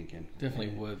what I'm thinking. Definitely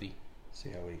worthy. See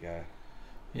how we go.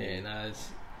 Yeah, no,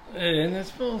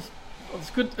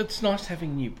 it's good. It's nice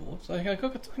having new boards. I think I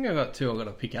got 2 I've got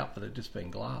to pick up that have just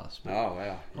been glass. Oh,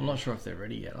 wow. I'm not sure if they're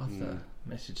ready yet. I'll have to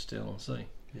message still and see.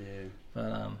 Yeah.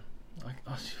 But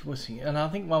I was thinking, and I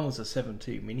think one was a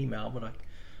 7.2 mini mal, but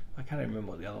I can't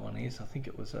remember what the other one is. I think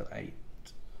it was an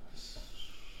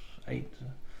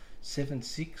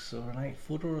 7.6 or an 8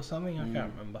 footer or something. I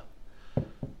can't remember.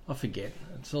 I forget.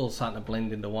 It's all starting to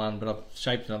blend into one, but I've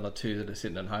shaped another 2 that are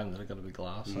sitting at home that have got to be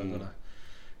glass, so I've got to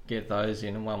get those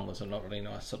in. And one was a not really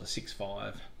nice sort of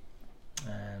 6.5.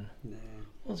 And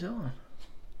what was the other one?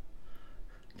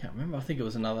 Can't remember. I think it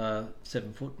was another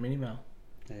 7-foot mini mal.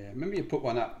 Yeah, I remember you put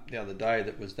one up the other day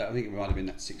that was that. I think it might have been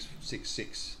that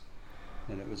 6.6,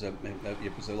 and it was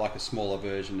like a smaller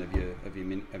version of your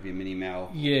mini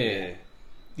mal. Yeah.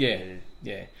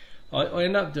 I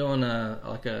ended up doing a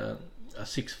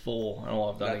 6.4, and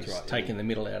all I've done is taken the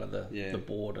middle out of the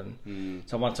board, and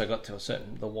so once I got to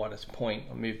the widest point,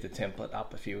 I moved the template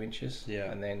up a few inches,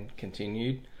 and then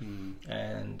continued,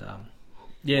 and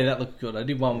that looked good. I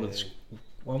did one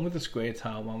with a square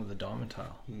tail, one with a diamond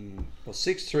tail. Well,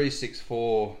 6.3,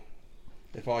 6.4.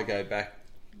 If I go back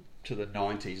to the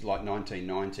 90s, like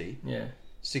 1990,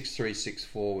 6.3,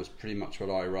 6.4 was pretty much what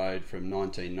I rode from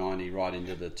 1990 right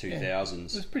into the 2000s.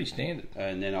 It was pretty standard.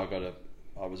 And then I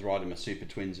was riding my Super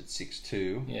Twins at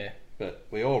 6.2. Yeah. But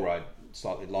we all rode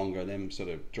slightly longer. Them sort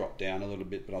of dropped down a little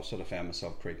bit, but I've sort of found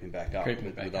myself creeping back up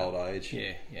with old age.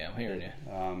 Yeah, I'm hearing you.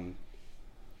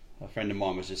 A friend of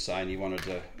mine was just saying he wanted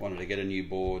to get a new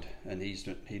board, and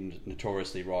he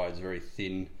notoriously rides very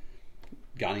thin,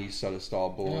 gunny sort of style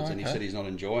boards, and he said he's not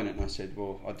enjoying it. And I said,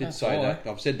 well, I did say that.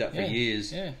 I've said that for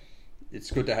years. Yeah. It's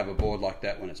good to have a board like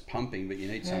that when it's pumping, but you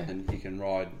need something you can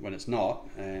ride when it's not,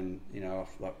 and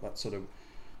that sort of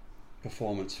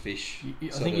performance fish. I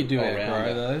think you do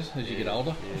outgrow those as you get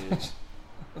older. Yeah.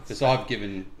 Because I've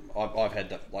had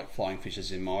that, like flying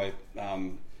fishes in my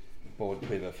board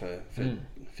quiver for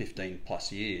 15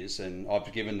 plus years, and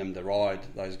I've given them the ride,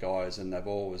 those guys, and they've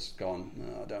always gone,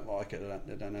 I don't like it, I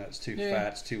don't know, it's too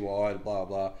fat, it's too wide, blah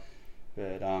blah.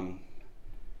 But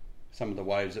some of the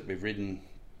waves that we've ridden,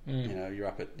 you're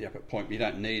up at point, but you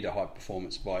don't need a high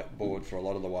performance board for a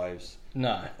lot of the waves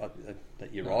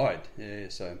that you ride.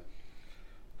 So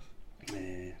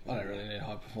I don't really need a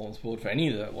high performance board for any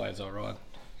of the waves I ride.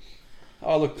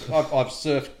 Oh look, I've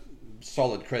surfed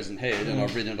solid Crescent Head, and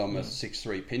I've ridden it on a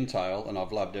 6.3 pintail, and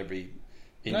I've loved every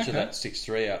inch of that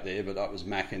 6.3 out there. But that was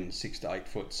macking 6 to 8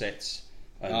 foot sets,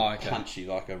 and punchy,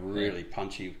 like a really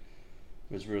punchy,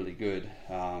 was really good.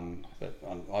 But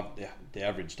the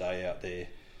average day out there,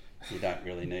 you don't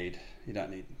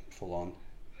need full on.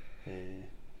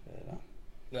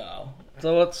 No.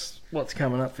 So what's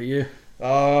coming up for you?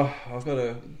 I've got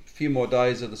a few more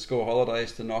days of the school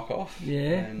holidays to knock off.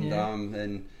 And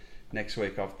then next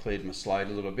week I've cleared my slate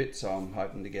a little bit, so I'm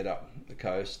hoping to get up the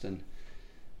coast, and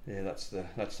that's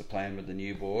the plan with the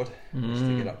new board, is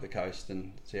to get up the coast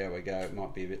and see how we go. It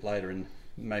might be a bit later and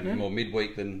maybe more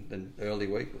midweek than early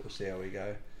week, but we'll see how we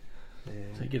go.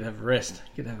 So you could have a rest.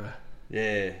 You could have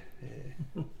a...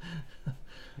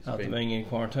 After being in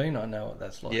quarantine, I know what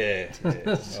that's like.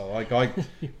 Well,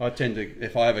 I tend to,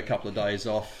 if I have a couple of days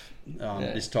off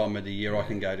this time of the year, I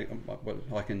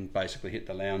can basically hit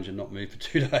the lounge and not move for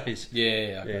 2 days. I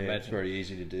can imagine. It's very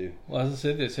easy to do. Well, as I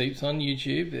said, there's heaps on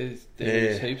YouTube.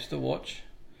 There's heaps to watch.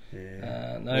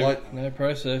 No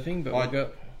pro surfing, but we've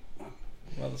got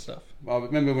other stuff. I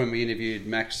remember when we interviewed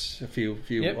Max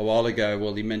a while ago.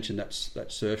 Well, he mentioned that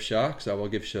Surfshark, so I'll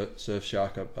give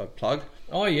Surfshark a plug.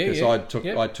 Oh yeah, because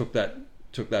I took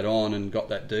that on and got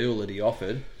that deal that he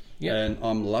offered, and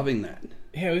I'm loving that.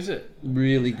 How is it?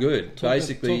 Really good. Talk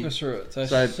us through it. So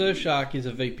Surfshark is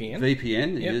a VPN.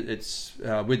 It's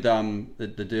with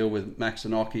the deal with Max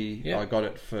and Occy. I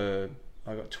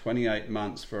got 28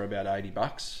 months for about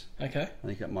 $80. Okay. I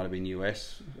think that might have been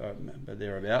US, but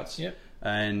thereabouts. Yep.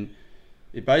 And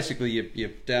it basically you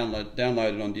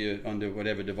download it onto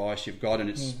whatever device you've got, and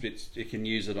it can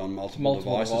use it on multiple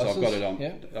devices. I've got it on.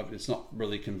 It's not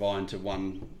really confined to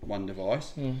one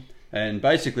device, and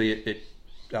basically it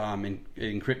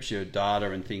encrypts your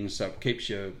data and things, so it keeps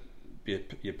your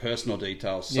personal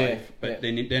details safe. But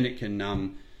then it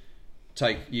can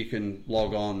you can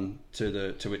log on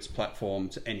to its platform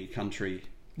to any country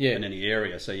in any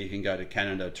area. So you can go to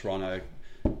Canada, Toronto,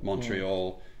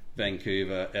 Montreal,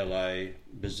 Vancouver, LA,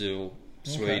 Brazil,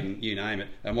 Sweden, you name it.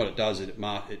 And what it does is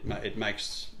it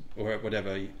makes, or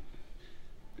whatever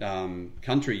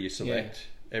country you select,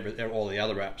 all the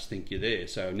other apps think you're there.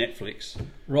 So Netflix,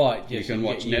 you can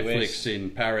watch Netflix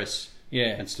in Paris,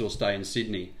 and still stay in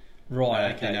Sydney.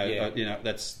 That's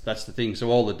the thing.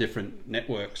 So all the different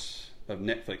networks of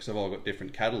Netflix have all got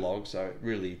different catalogues, so it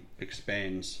really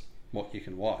expands what you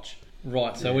can watch.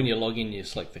 Right, so when you log in, you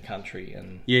select the country,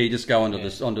 and you just go onto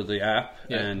the app,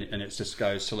 and it just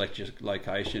goes select your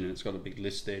location, and it's got a big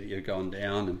list there that you're going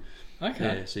down,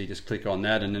 and so you just click on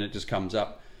that, and then it just comes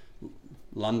up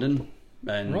London,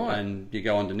 and you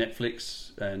go onto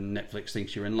Netflix, and Netflix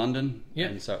thinks you're in London,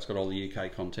 and so it's got all the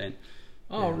UK content.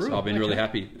 Really? So I've been really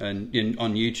happy, and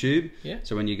on YouTube.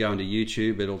 So when you go into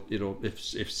YouTube, it'll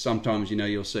if sometimes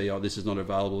you'll see this is not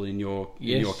available in your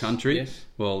country. Yes.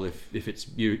 Well, if it's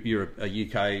you're a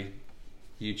UK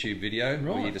YouTube video,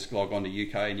 well, you just log on to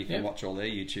UK and you can watch all their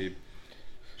YouTube.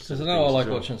 Because I know I like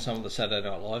watching some of the Saturday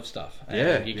Night Live stuff.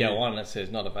 And you go on and it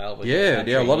says not available.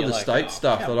 A lot of the state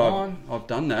stuff that I've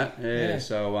done that.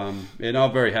 So I'm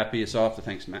very happy. So I have to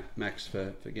thank Max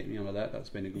for getting me onto that. That's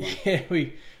been a good one. Yeah,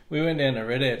 we went down to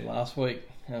Redhead last week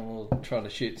and we were trying to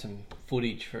shoot some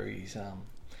footage for his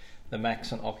the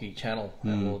Max and Occy channel,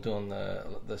 and we were doing the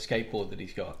skateboard that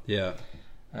he's got.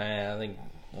 And I think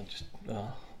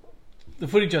the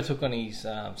footage I took on his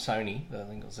Sony, I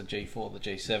think it was the G4, the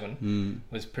G7,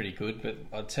 was pretty good. But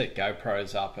I'd set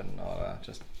GoPros up, and I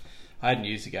hadn't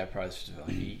used the GoPros for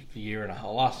like a year and a half.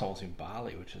 Last time I was in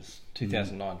Bali, which was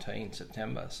 2019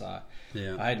 September. So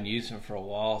I hadn't used them for a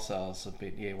while. So I was a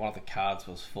bit one of the cards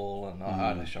was full, and I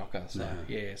had a shocker. So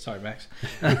sorry Max.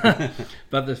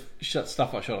 But the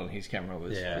stuff I shot on his camera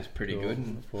was pretty good.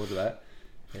 Look forward to that.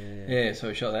 So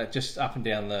we shot that just up and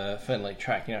down the Fernley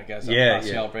track. It goes up past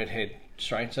the old Redhead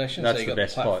train station. That's so you the got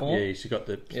best the spot. You've got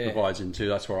the divides in too.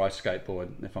 That's where I skateboard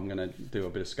if I'm going to do a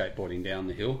bit of skateboarding down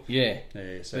the hill.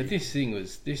 So but this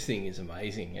thing is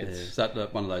amazing. Is that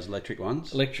one of those electric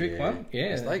ones? Electric one,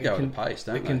 they go at a pace,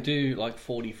 don't they? It can do like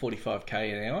 40-45k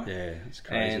an hour. It's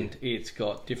crazy. And it's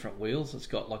got different wheels. It's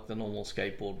got like the normal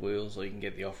skateboard wheels, or you can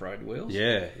get the off-road wheels.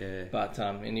 But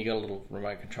and you got a little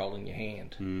remote control in your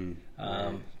hand.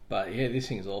 But this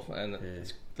thing's awful, and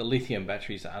the lithium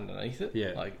batteries are underneath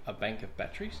it, like a bank of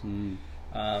batteries.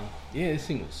 This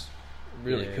thing was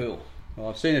really cool. Well,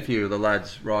 I've seen a few of the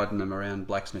lads riding them around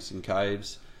Blacksmiths and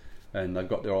Caves, and they've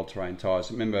got their all-terrain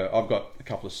tyres. Remember, I've got a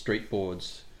couple of street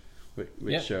boards,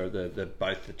 which are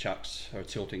both the chucks are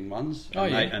tilting ones,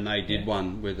 and they did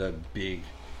one with a big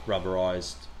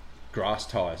rubberized grass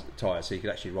tyres, so you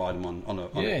could actually ride them on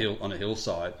a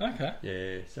hillside.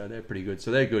 So they're pretty good.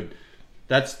 So they're good.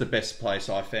 That's the best place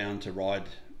I found to ride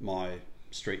my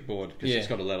street board, because it's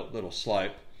got a little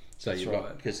slope. So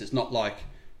because it's not like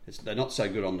they're not so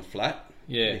good on the flat.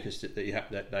 Because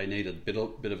they need a bit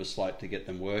of a slope to get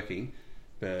them working.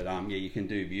 But you can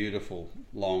do beautiful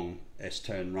long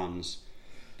S-turn runs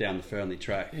down the Fernley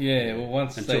track. Yeah, well,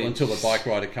 once until the bike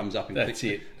rider comes up and that's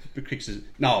clicks his...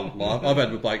 No, I've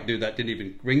had a bloke do that, didn't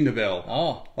even ring the bell.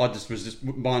 Oh. I was just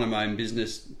minding my own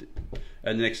business,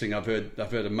 and the next thing I've heard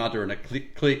a mutter and a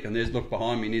click, and look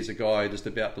behind me, and here's a guy just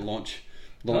about to launch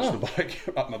the bike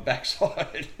up my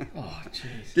backside. Oh,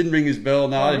 jeez. Didn't ring his bell.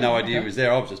 No, I had no idea he was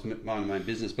there. I was just minding my own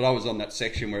business. But I was on that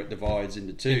section where it divides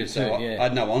into two, I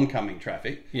had no oncoming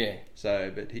traffic. Yeah.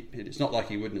 So, but it's not like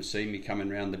he wouldn't have seen me coming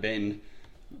round the bend.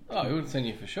 Oh, he would have seen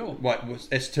you for sure. Wait, was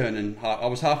S-turn and I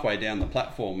was halfway down the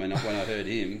platform when I heard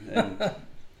him, and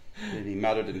then he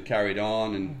muttered and carried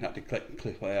on and had to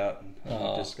clip out. And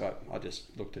I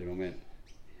just looked at him and went,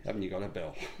 "Haven't you got a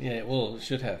bell?" Yeah, well, it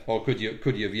should have. Or could you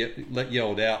have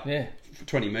yelled out? Yeah.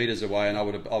 20 metres away, and I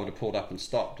would have pulled up and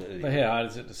stopped. But how hard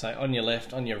is it to say on your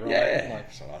left, on your right? Yeah,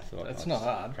 so I thought it's not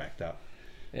hard. Cracked up.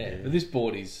 Yeah, but this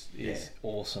board is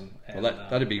awesome. And, well,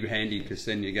 that'd be handy because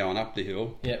then you're going up the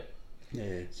hill. Yep.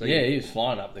 Yeah. So he was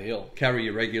flying up the hill. Carry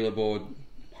your regular board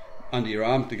under your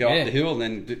arm to go up the hill,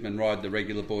 and then ride the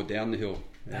regular board down the hill.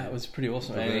 That was pretty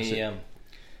awesome. And he,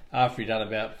 after he'd done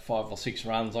about 5 or 6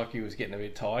 runs, like he was getting a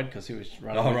bit tired because he was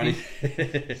running. Oh, running.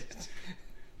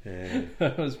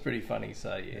 It was pretty funny.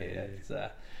 So it's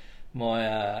I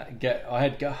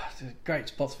had great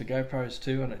spots for GoPros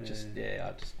too, and it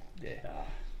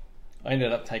I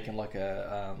ended up taking like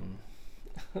a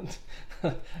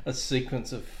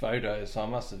sequence of photos. So I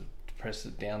must have pressed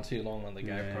it down too long on the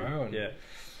GoPro, and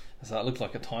so it looked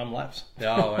like a time lapse.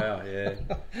 Oh wow, yeah.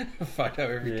 A photo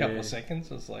every couple of seconds.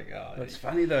 It's like, oh, that's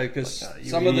funny though, because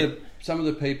some of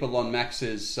the people on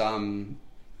Max's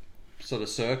sort of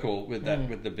circle with that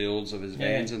with the builds of his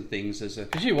vans and things.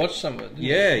 Because you watched some of it,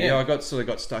 didn't you? I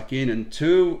got stuck in, and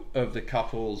 2 of the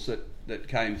couples that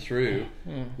came through,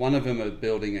 one of them are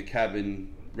building a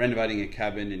cabin, renovating a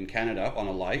cabin in Canada on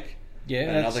a lake. Yeah,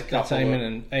 and another couple,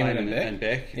 Eamon and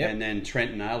Beck. And then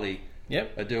Trent and Ali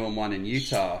are doing one in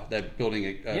Utah. They're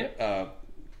building a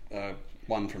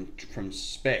one from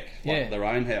spec, like their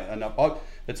own house. And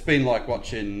it's been like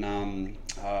watching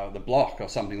The Block or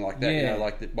something like that. You know,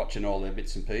 like watching all their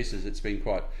bits and pieces. It's been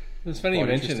quite. It's funny you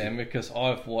mention them because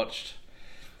I've watched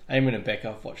Eamon and Beck.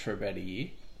 I've watched for about a year.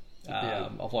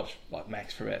 I've watched like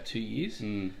Max for about 2 years,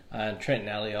 and Trent and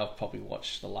Ali I've probably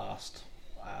watched the last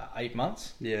 8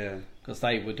 months. Yeah, because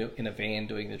they were in a van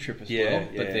doing the trip as well.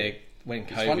 But when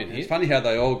COVID hit, it's funny how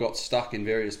they all got stuck in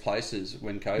various places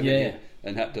when COVID hit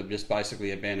and had to just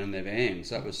basically abandon their vans.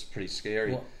 That was pretty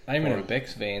scary. Well, Eamon and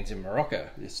Beck's van's in Morocco.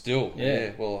 Still,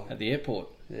 well, at the airport.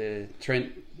 Yeah,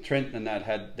 Trent and that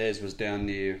had theirs was down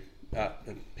near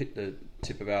the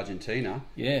tip of Argentina.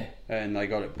 Yeah, and they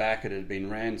got it back. It had been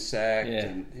ransacked,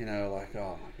 and like,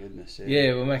 oh my goodness.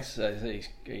 Yeah, well, Max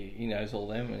he knows all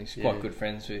them, and he's quite good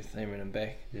friends with Eamon and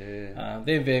Beck. Yeah,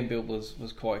 their van build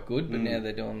was quite good, but now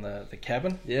they're doing the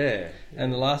cabin. Yeah,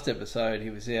 and the last episode he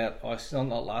was out.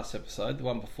 Not last episode, the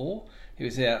one before. He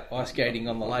was out ice skating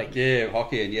on the lake. Yeah,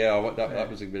 hockey, and that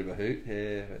was a bit of a hoot.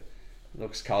 Yeah. But it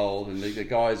looks cold, and the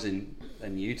guys in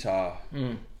Utah,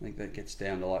 I think that gets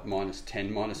down to like -10,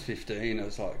 -15. It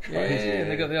was like crazy. Yeah,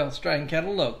 they got the Australian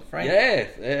catalogue, Frank. Yeah,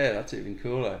 that's even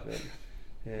cooler. But,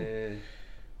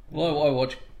 well, I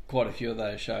watch quite a few of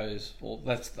those shows. Well,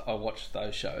 I watch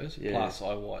those shows. Yeah. Plus,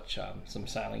 I watch some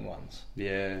sailing ones.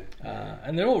 Yeah,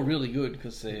 and they're all really good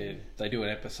because they do an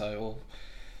episode.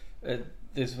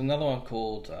 There's another one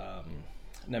called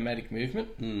Nomadic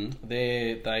Movement.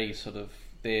 They're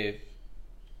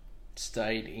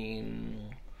stayed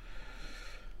in.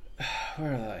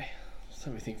 Where are they?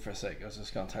 Let me think for a sec. I was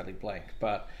just going totally blank.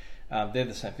 But they're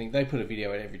the same thing. They put a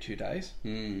video out every 2 days,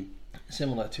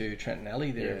 similar to Trent and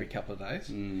Ali. They're every couple of days.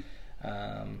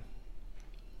 I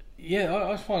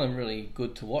find them really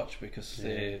good to watch because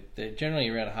they're generally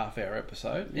around a half-hour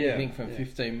episode. Anything from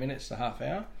 15 minutes to half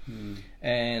hour,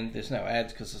 and there's no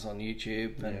ads because it's on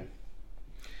YouTube.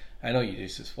 And all you do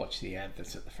is just watch the ad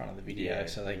that's at the front of the video,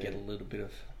 so they get a little bit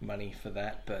of money for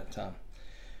that. But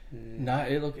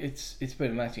it's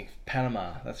been amazing.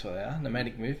 Panama, that's where they are.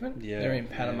 Nomadic Movement. Yeah, they're in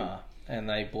Panama, and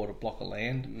they bought a block of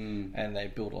land, and they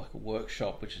built like a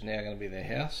workshop, which is now going to be their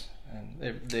house, and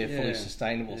they're fully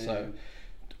sustainable. So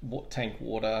tank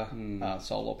water,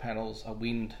 solar panels, a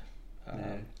wind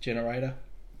generator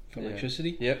for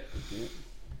electricity. Yep.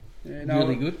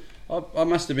 Really good. I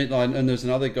must admit, and there's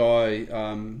another guy,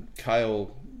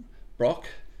 Cale Brock.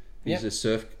 He's a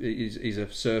surf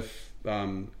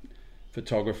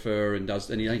photographer and I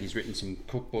think he's written some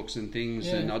cookbooks and things.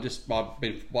 Yeah. And I've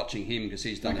been watching him because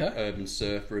he's done an urban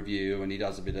surf review and he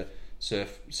does a bit of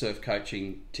surf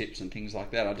coaching tips and things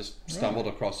like that. I just stumbled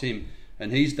across him,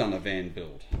 and he's done a van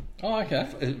build. Oh, okay.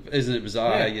 Isn't it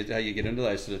bizarre how you get into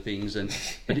those sort of things?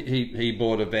 But he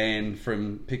bought a van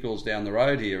from Pickles down the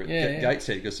road here at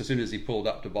Gateshead, because as soon as he pulled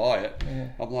up to buy it,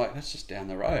 I'm like, that's just down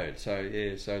the road. So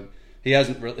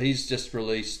he's just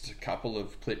released a couple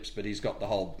of clips, but he's got the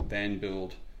whole van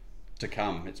build to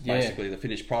come. It's basically the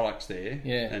finished products there,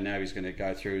 and now he's going to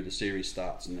go through. The series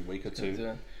starts in a week or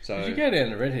two. So if you go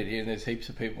down to Redhead here, and there's heaps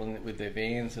of people with their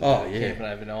vans that are camping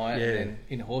overnight, and then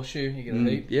in Horseshoe you get a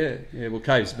heap. Yeah. Well,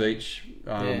 Caves Beach,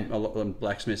 a lot of them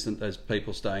blacksmiths, and there's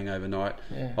people staying overnight.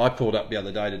 I pulled up the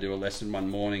other day to do a lesson one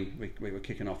morning. We were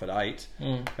kicking off at 8,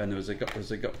 and there was a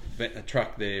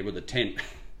truck there with a tent.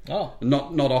 Oh,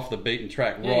 not off the beaten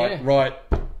track, right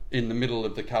in the middle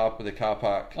of the car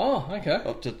park. Oh, okay.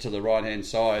 Up to the right hand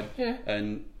side. Yeah.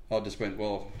 And I just went,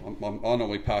 well, I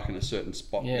normally park in a certain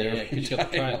spot there. Yeah, because you've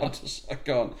got the trailer. I'm just like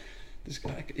going, this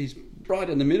guy, he's right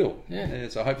in the middle. Yeah.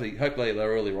 So hopefully they're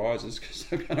early risers, because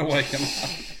I'm going to wake them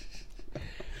up.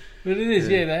 But it is,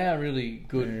 they are really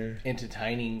good,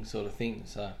 entertaining sort of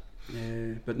things. So.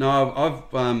 Yeah, but no, I've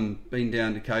been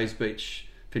down to Caves Beach,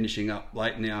 finishing up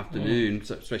late in the afternoon,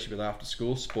 especially with after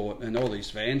school sport, and all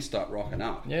these vans start rocking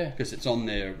up. Yeah. Because it's on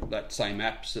that same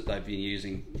apps that they've been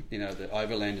using, the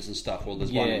Overlanders and stuff. Well,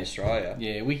 there's one in Australia.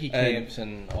 Yeah, WikiCamps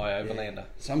and iOverlander. Yeah.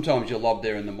 Sometimes you'll lob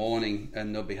there in the morning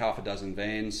and there'll be half a dozen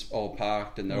vans all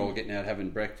parked, and they're all getting out having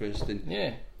breakfast.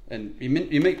 And you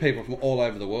meet people from all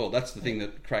over the world. That's the thing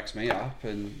that cracks me up.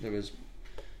 And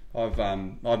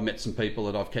I've met some people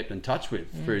that I've kept in touch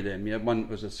with through them. One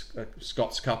was a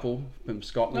Scots couple from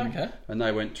Scotland, and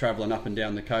they went travelling up and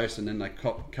down the coast, and then they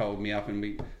called me up, and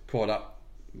we caught up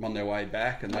on their way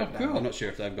back. And cool. I'm not sure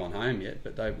if they've gone home yet,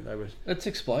 but they were. It's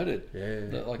exploded,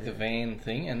 the van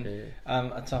thing, and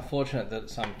it's unfortunate that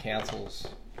some councils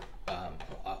are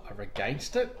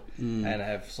against it and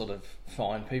have sort of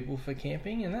fined people for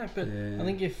camping and that. But I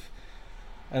think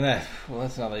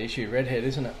that's another issue. Redhead,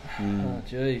 isn't it? Oh,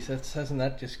 geez, hasn't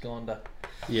that just gone to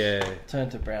turn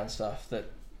to brown stuff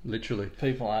that literally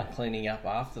people aren't cleaning up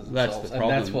after themselves, that's the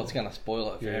problem. And that's what's going to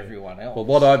spoil it for everyone else. Well,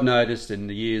 what I've noticed in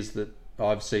the years that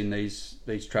I've seen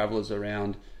these travellers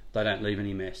around, they don't leave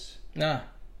any mess. No,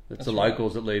 it's the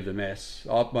locals that leave the mess.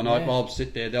 I'll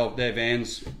sit there, their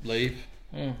vans leave.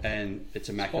 And it's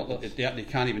immaculate. You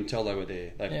can't even tell they were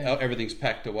there. Everything's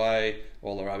packed away,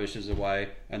 all the rubbish is away,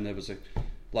 and there was a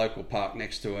local park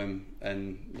next to him,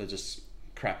 and there's just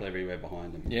crap everywhere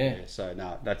behind them. So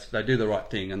no, they do the right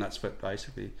thing, and that's what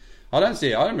basically. I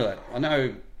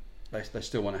know they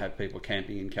still want to have people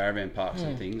camping in caravan parks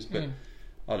and things, but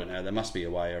I don't know. There must be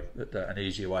an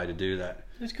easier way to do that.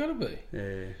 There's got to be.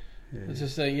 Yeah. It's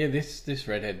just this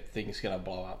Redhead thing's going to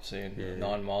blow up soon.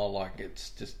 9 Mile,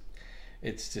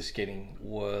 it's just getting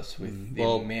worse with the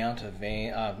amount of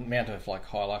like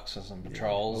Hiluxes and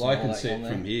patrols. Well, I can see it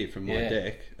from here, from my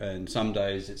deck, and some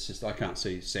days it's just I can't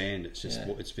see sand. It's just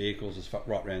it's vehicles just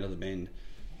right round to the bend.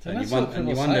 So and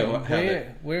you wonder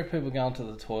where are people going to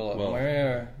the toilet? Well,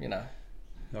 where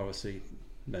obviously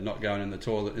they're not going in the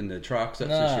toilet in their trucks.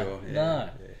 That's for sure.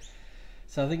 No.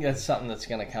 So I think that's something that's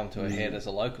going to come to a head as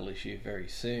a local issue very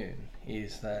soon.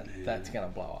 Is that's going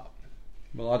to blow up.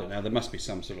 Well, I don't know. There must be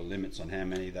some sort of limits on how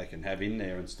many they can have in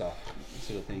there and stuff,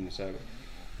 sort of thing. So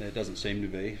there doesn't seem to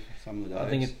be some of the days. I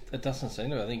think it doesn't seem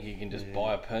to. I think you can just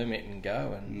buy a permit and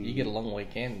go, and you get a long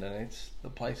weekend, and the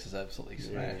place is absolutely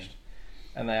smashed.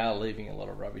 And they are leaving a lot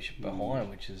of rubbish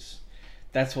behind,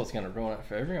 that's what's going to ruin it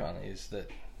for everyone. Is that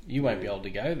you won't be able to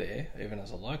go there even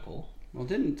as a local. Well,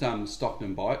 didn't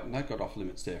Stockton Bite? They got off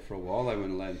limits there for a while. They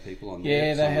weren't allowing people on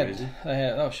there. Yeah,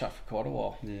 they were shut for quite a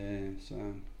while. Yeah, so.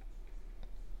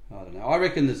 I don't know. I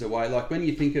reckon there's a way. Like when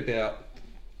you think about,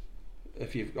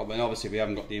 obviously we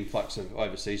haven't got the influx of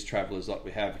overseas travellers like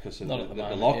we have because of the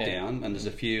lockdown, and there's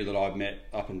a few that I've met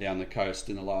up and down the coast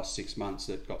in the last 6 months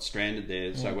that got stranded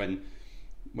there. So when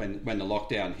the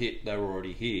lockdown hit, they were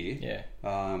already here,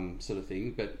 sort of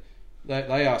thing. But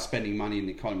they are spending money in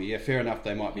the economy. Yeah, fair enough.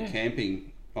 They might be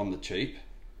camping on the cheap,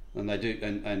 and they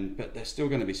do, but they're still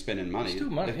going to be spending money.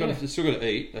 They've still got to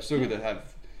eat. They've still got to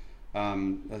have.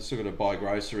 They've still got to buy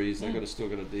groceries. They've still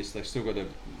got to this. They've still got to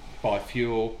buy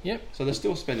fuel. Yep. So they're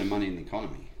still spending money in the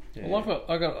economy. Yeah. Well,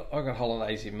 I got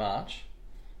holidays in March,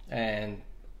 and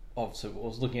obviously I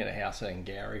was looking at a house in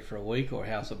Gowrie for a week or a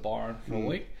house at Byron for a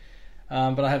week.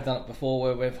 But I have done it before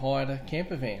where we've hired a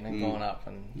camper van and gone up,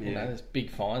 and there's big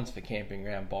fines for camping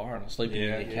around Byron or sleeping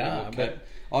in your car. But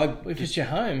if it's your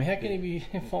home, how can you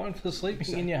be fined for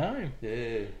sleeping in your home?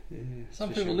 Yeah.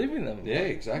 Some people live in them. Yeah,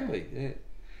 exactly. Yeah.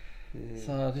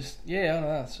 So I don't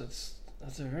know.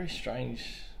 It's a very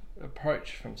strange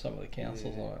approach from some of the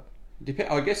councils on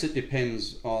it. I guess it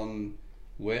depends on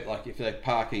where, like if they're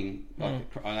parking, like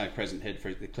I know Crescent Head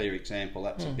for the clear example,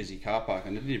 that's a busy car park,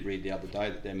 and I did read the other day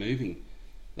that they're moving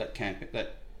that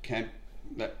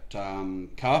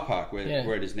car park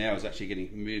where it is now is actually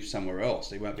getting moved somewhere else.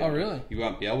 So you won't be you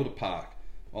won't be able to park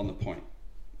on the point.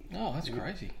 Oh, that's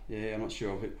crazy. Yeah, I'm not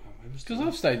sure because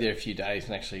I've stayed there a few days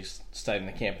and actually stayed in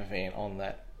the camper van on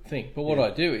that thing. But what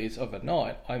I do is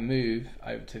overnight I move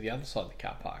over to the other side of the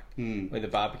car park where the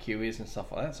barbecue is and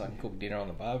stuff like that, so I can cook dinner on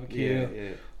the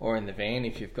barbecue or in the van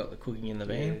if you've got the cooking in the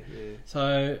van.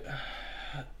 So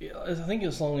I think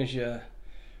as long as you're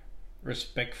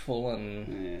respectful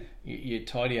and you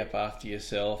tidy up after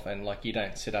yourself, and like you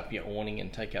don't set up your awning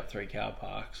and take up 3 car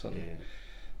parks, and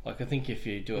like I think if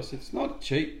you do it, it's not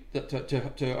cheap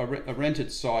to a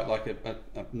rented site, like a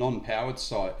non-powered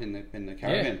site in the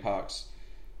caravan parks.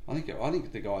 I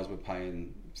think the guys were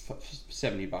paying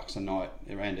 $70 a night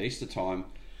around Easter time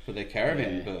for their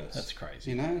caravan berths. That's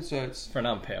crazy. You know, so it's for an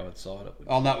unpowered site. It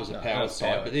would, that was a powered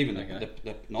site, but even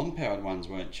the non-powered ones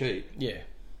weren't cheap. Yeah.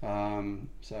 So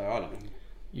I don't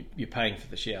know. You're paying for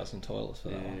the showers and toilets for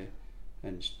that one.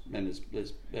 And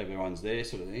there's everyone's there,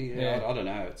 sort of thing. I don't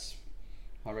know.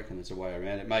 I reckon there's a way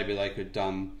around it. Maybe they could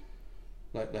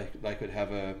they could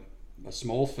have a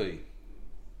small fee.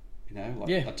 You know, like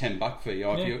a $10 fee.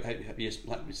 Or if you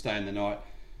stay in the night,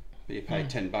 but you pay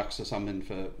 $10 or something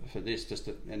for this, just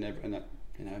to, and that,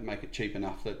 you know, make it cheap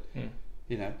enough that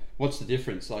you know, what's the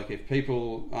difference? Like if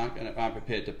people aren't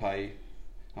prepared to pay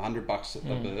 $100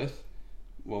 a berth,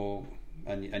 well,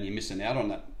 and you're missing out on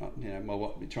that. You know, well,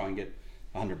 what we try and get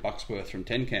 $100 worth from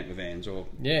 10 camper vans or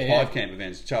 5 camper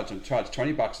vans. Charge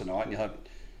 $20 a night, and you have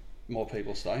more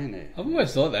people staying there. I've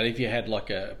always thought that if you had like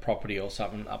a property or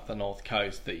something up the north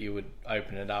coast, that you would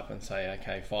open it up and say,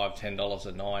 okay, $5-10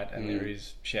 a night, and there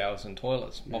is showers and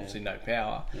toilets. Obviously, no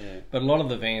power, but a lot of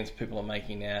the vans people are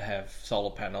making now have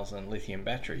solar panels and lithium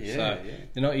batteries, so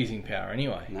they're not using power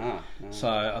anyway. No. So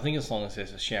I think as long as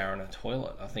there's a shower and a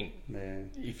toilet, I think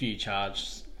if you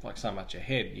charge like so much a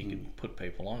head, you could put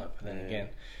people on it. But then again,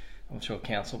 I'm sure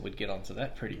council would get onto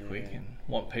that pretty quick and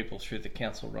want people through the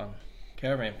council-run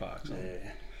caravan parks.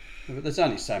 But there's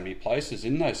only so many places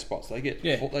in those spots. They get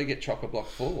chock-a-block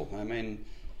full. I mean,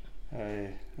 well,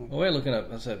 we're looking at,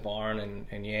 as I said, Byron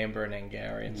and Yamba and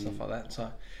Angari and stuff like that.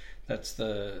 So that's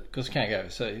because you can't go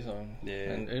overseas.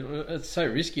 And it's so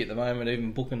risky at the moment,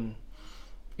 even booking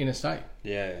interstate.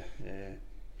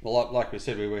 Well, like we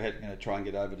said, we were going to try and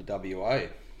get over to WA.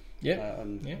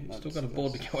 Still got a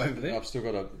board to go over there. I've still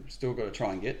got to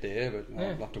try and get there, but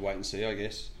I'll have to wait and see, I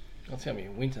guess. That's going to be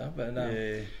winter,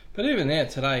 but even now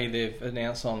today they've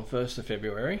announced on 1st of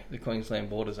February the Queensland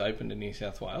borders open to New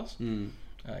South Wales.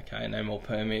 Okay, no more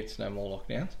permits, no more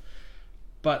lockdowns.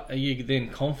 But are you then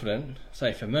confident,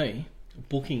 say for me,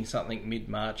 booking something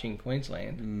mid-March in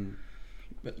Queensland,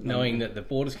 but knowing that the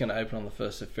border's going to open on the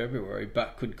 1st of February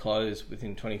but could close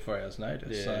within 24 hours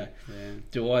notice?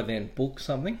 Do I then book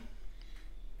something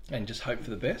and just hope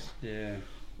for the best?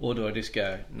 Or do I just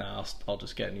go, I'll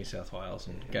just go to New South Wales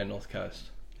and go North Coast?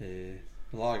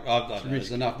 Like I've done,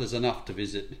 there's enough to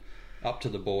visit up to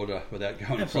the border without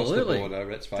going across the border.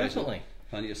 Let's face it,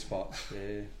 plenty of spots.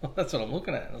 Well, that's what I'm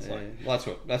looking at.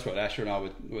 Well, that's what Asher and I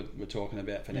were talking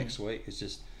about for next week. It's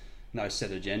just no set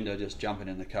agenda, just jumping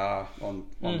in the car on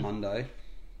Monday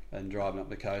and driving up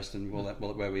the coast, and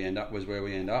where we end up was where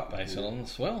we end up. Base it on the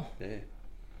swell.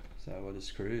 So we'll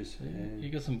just cruise. You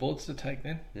got some boards to take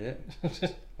then?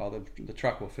 The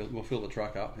truck will fill the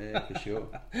truck up. For sure.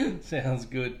 Sounds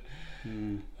good.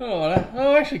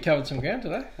 I actually covered some ground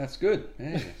today. That's good.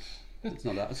 It's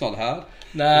not hard.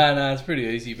 No, it's pretty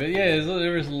easy. But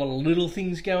there is a lot of little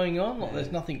things going on. Like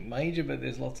there's nothing major, but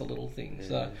there's lots of little things.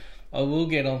 So I will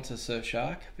get onto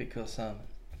Surfshark because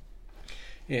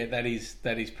that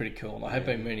is pretty cool. I have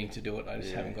been meaning to do it. I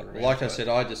just haven't got around. Like I said,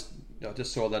 I just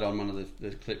saw that on one of the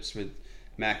clips with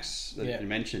Max that you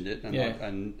mentioned it,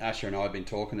 and Asher and I have been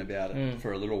talking about it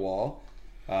for a little while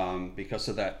because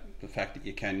of that, the fact that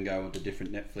you can go into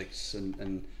different Netflix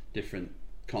and different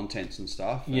contents and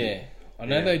stuff. I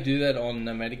know they do that on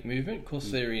Nomadic Movement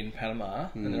because they're in Panama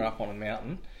and they're up on a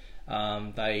mountain.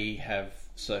 They have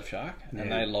Surfshark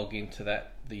and they log into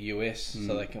the US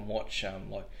so they can watch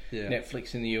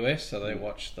Netflix in the US, so they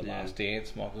watch The Last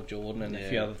Dance, Michael Jordan, and a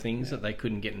few other things that they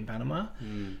couldn't get in Panama.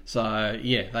 So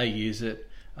they use it.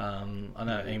 I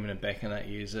know Eamon and Beck and that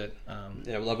use it. Well,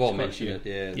 they've all mentioned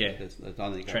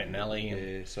it. Trent and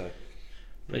Ali. So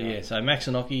Max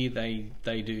and Oki,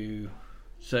 they do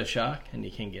Surfshark, and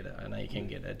you can get I know you can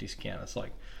get a discount. It's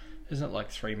like isn't it like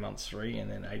 3 months free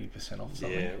and then 80% off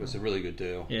something? Yeah, it was a really good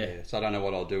deal. Yeah. So I don't know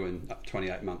what I'll do in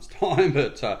 28 months' time,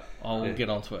 but I'll get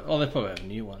onto it. Oh, they'll probably have a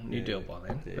new deal by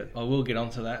then. Yeah. But I will get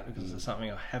onto that because it's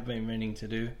something I have been meaning to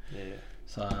do. Yeah.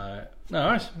 So, no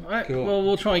worries. All right. Cool. Well,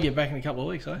 we'll try and get back in a couple of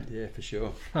weeks, eh? Yeah, for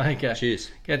sure. Okay.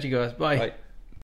 Cheers. Catch you guys. Bye. Bye.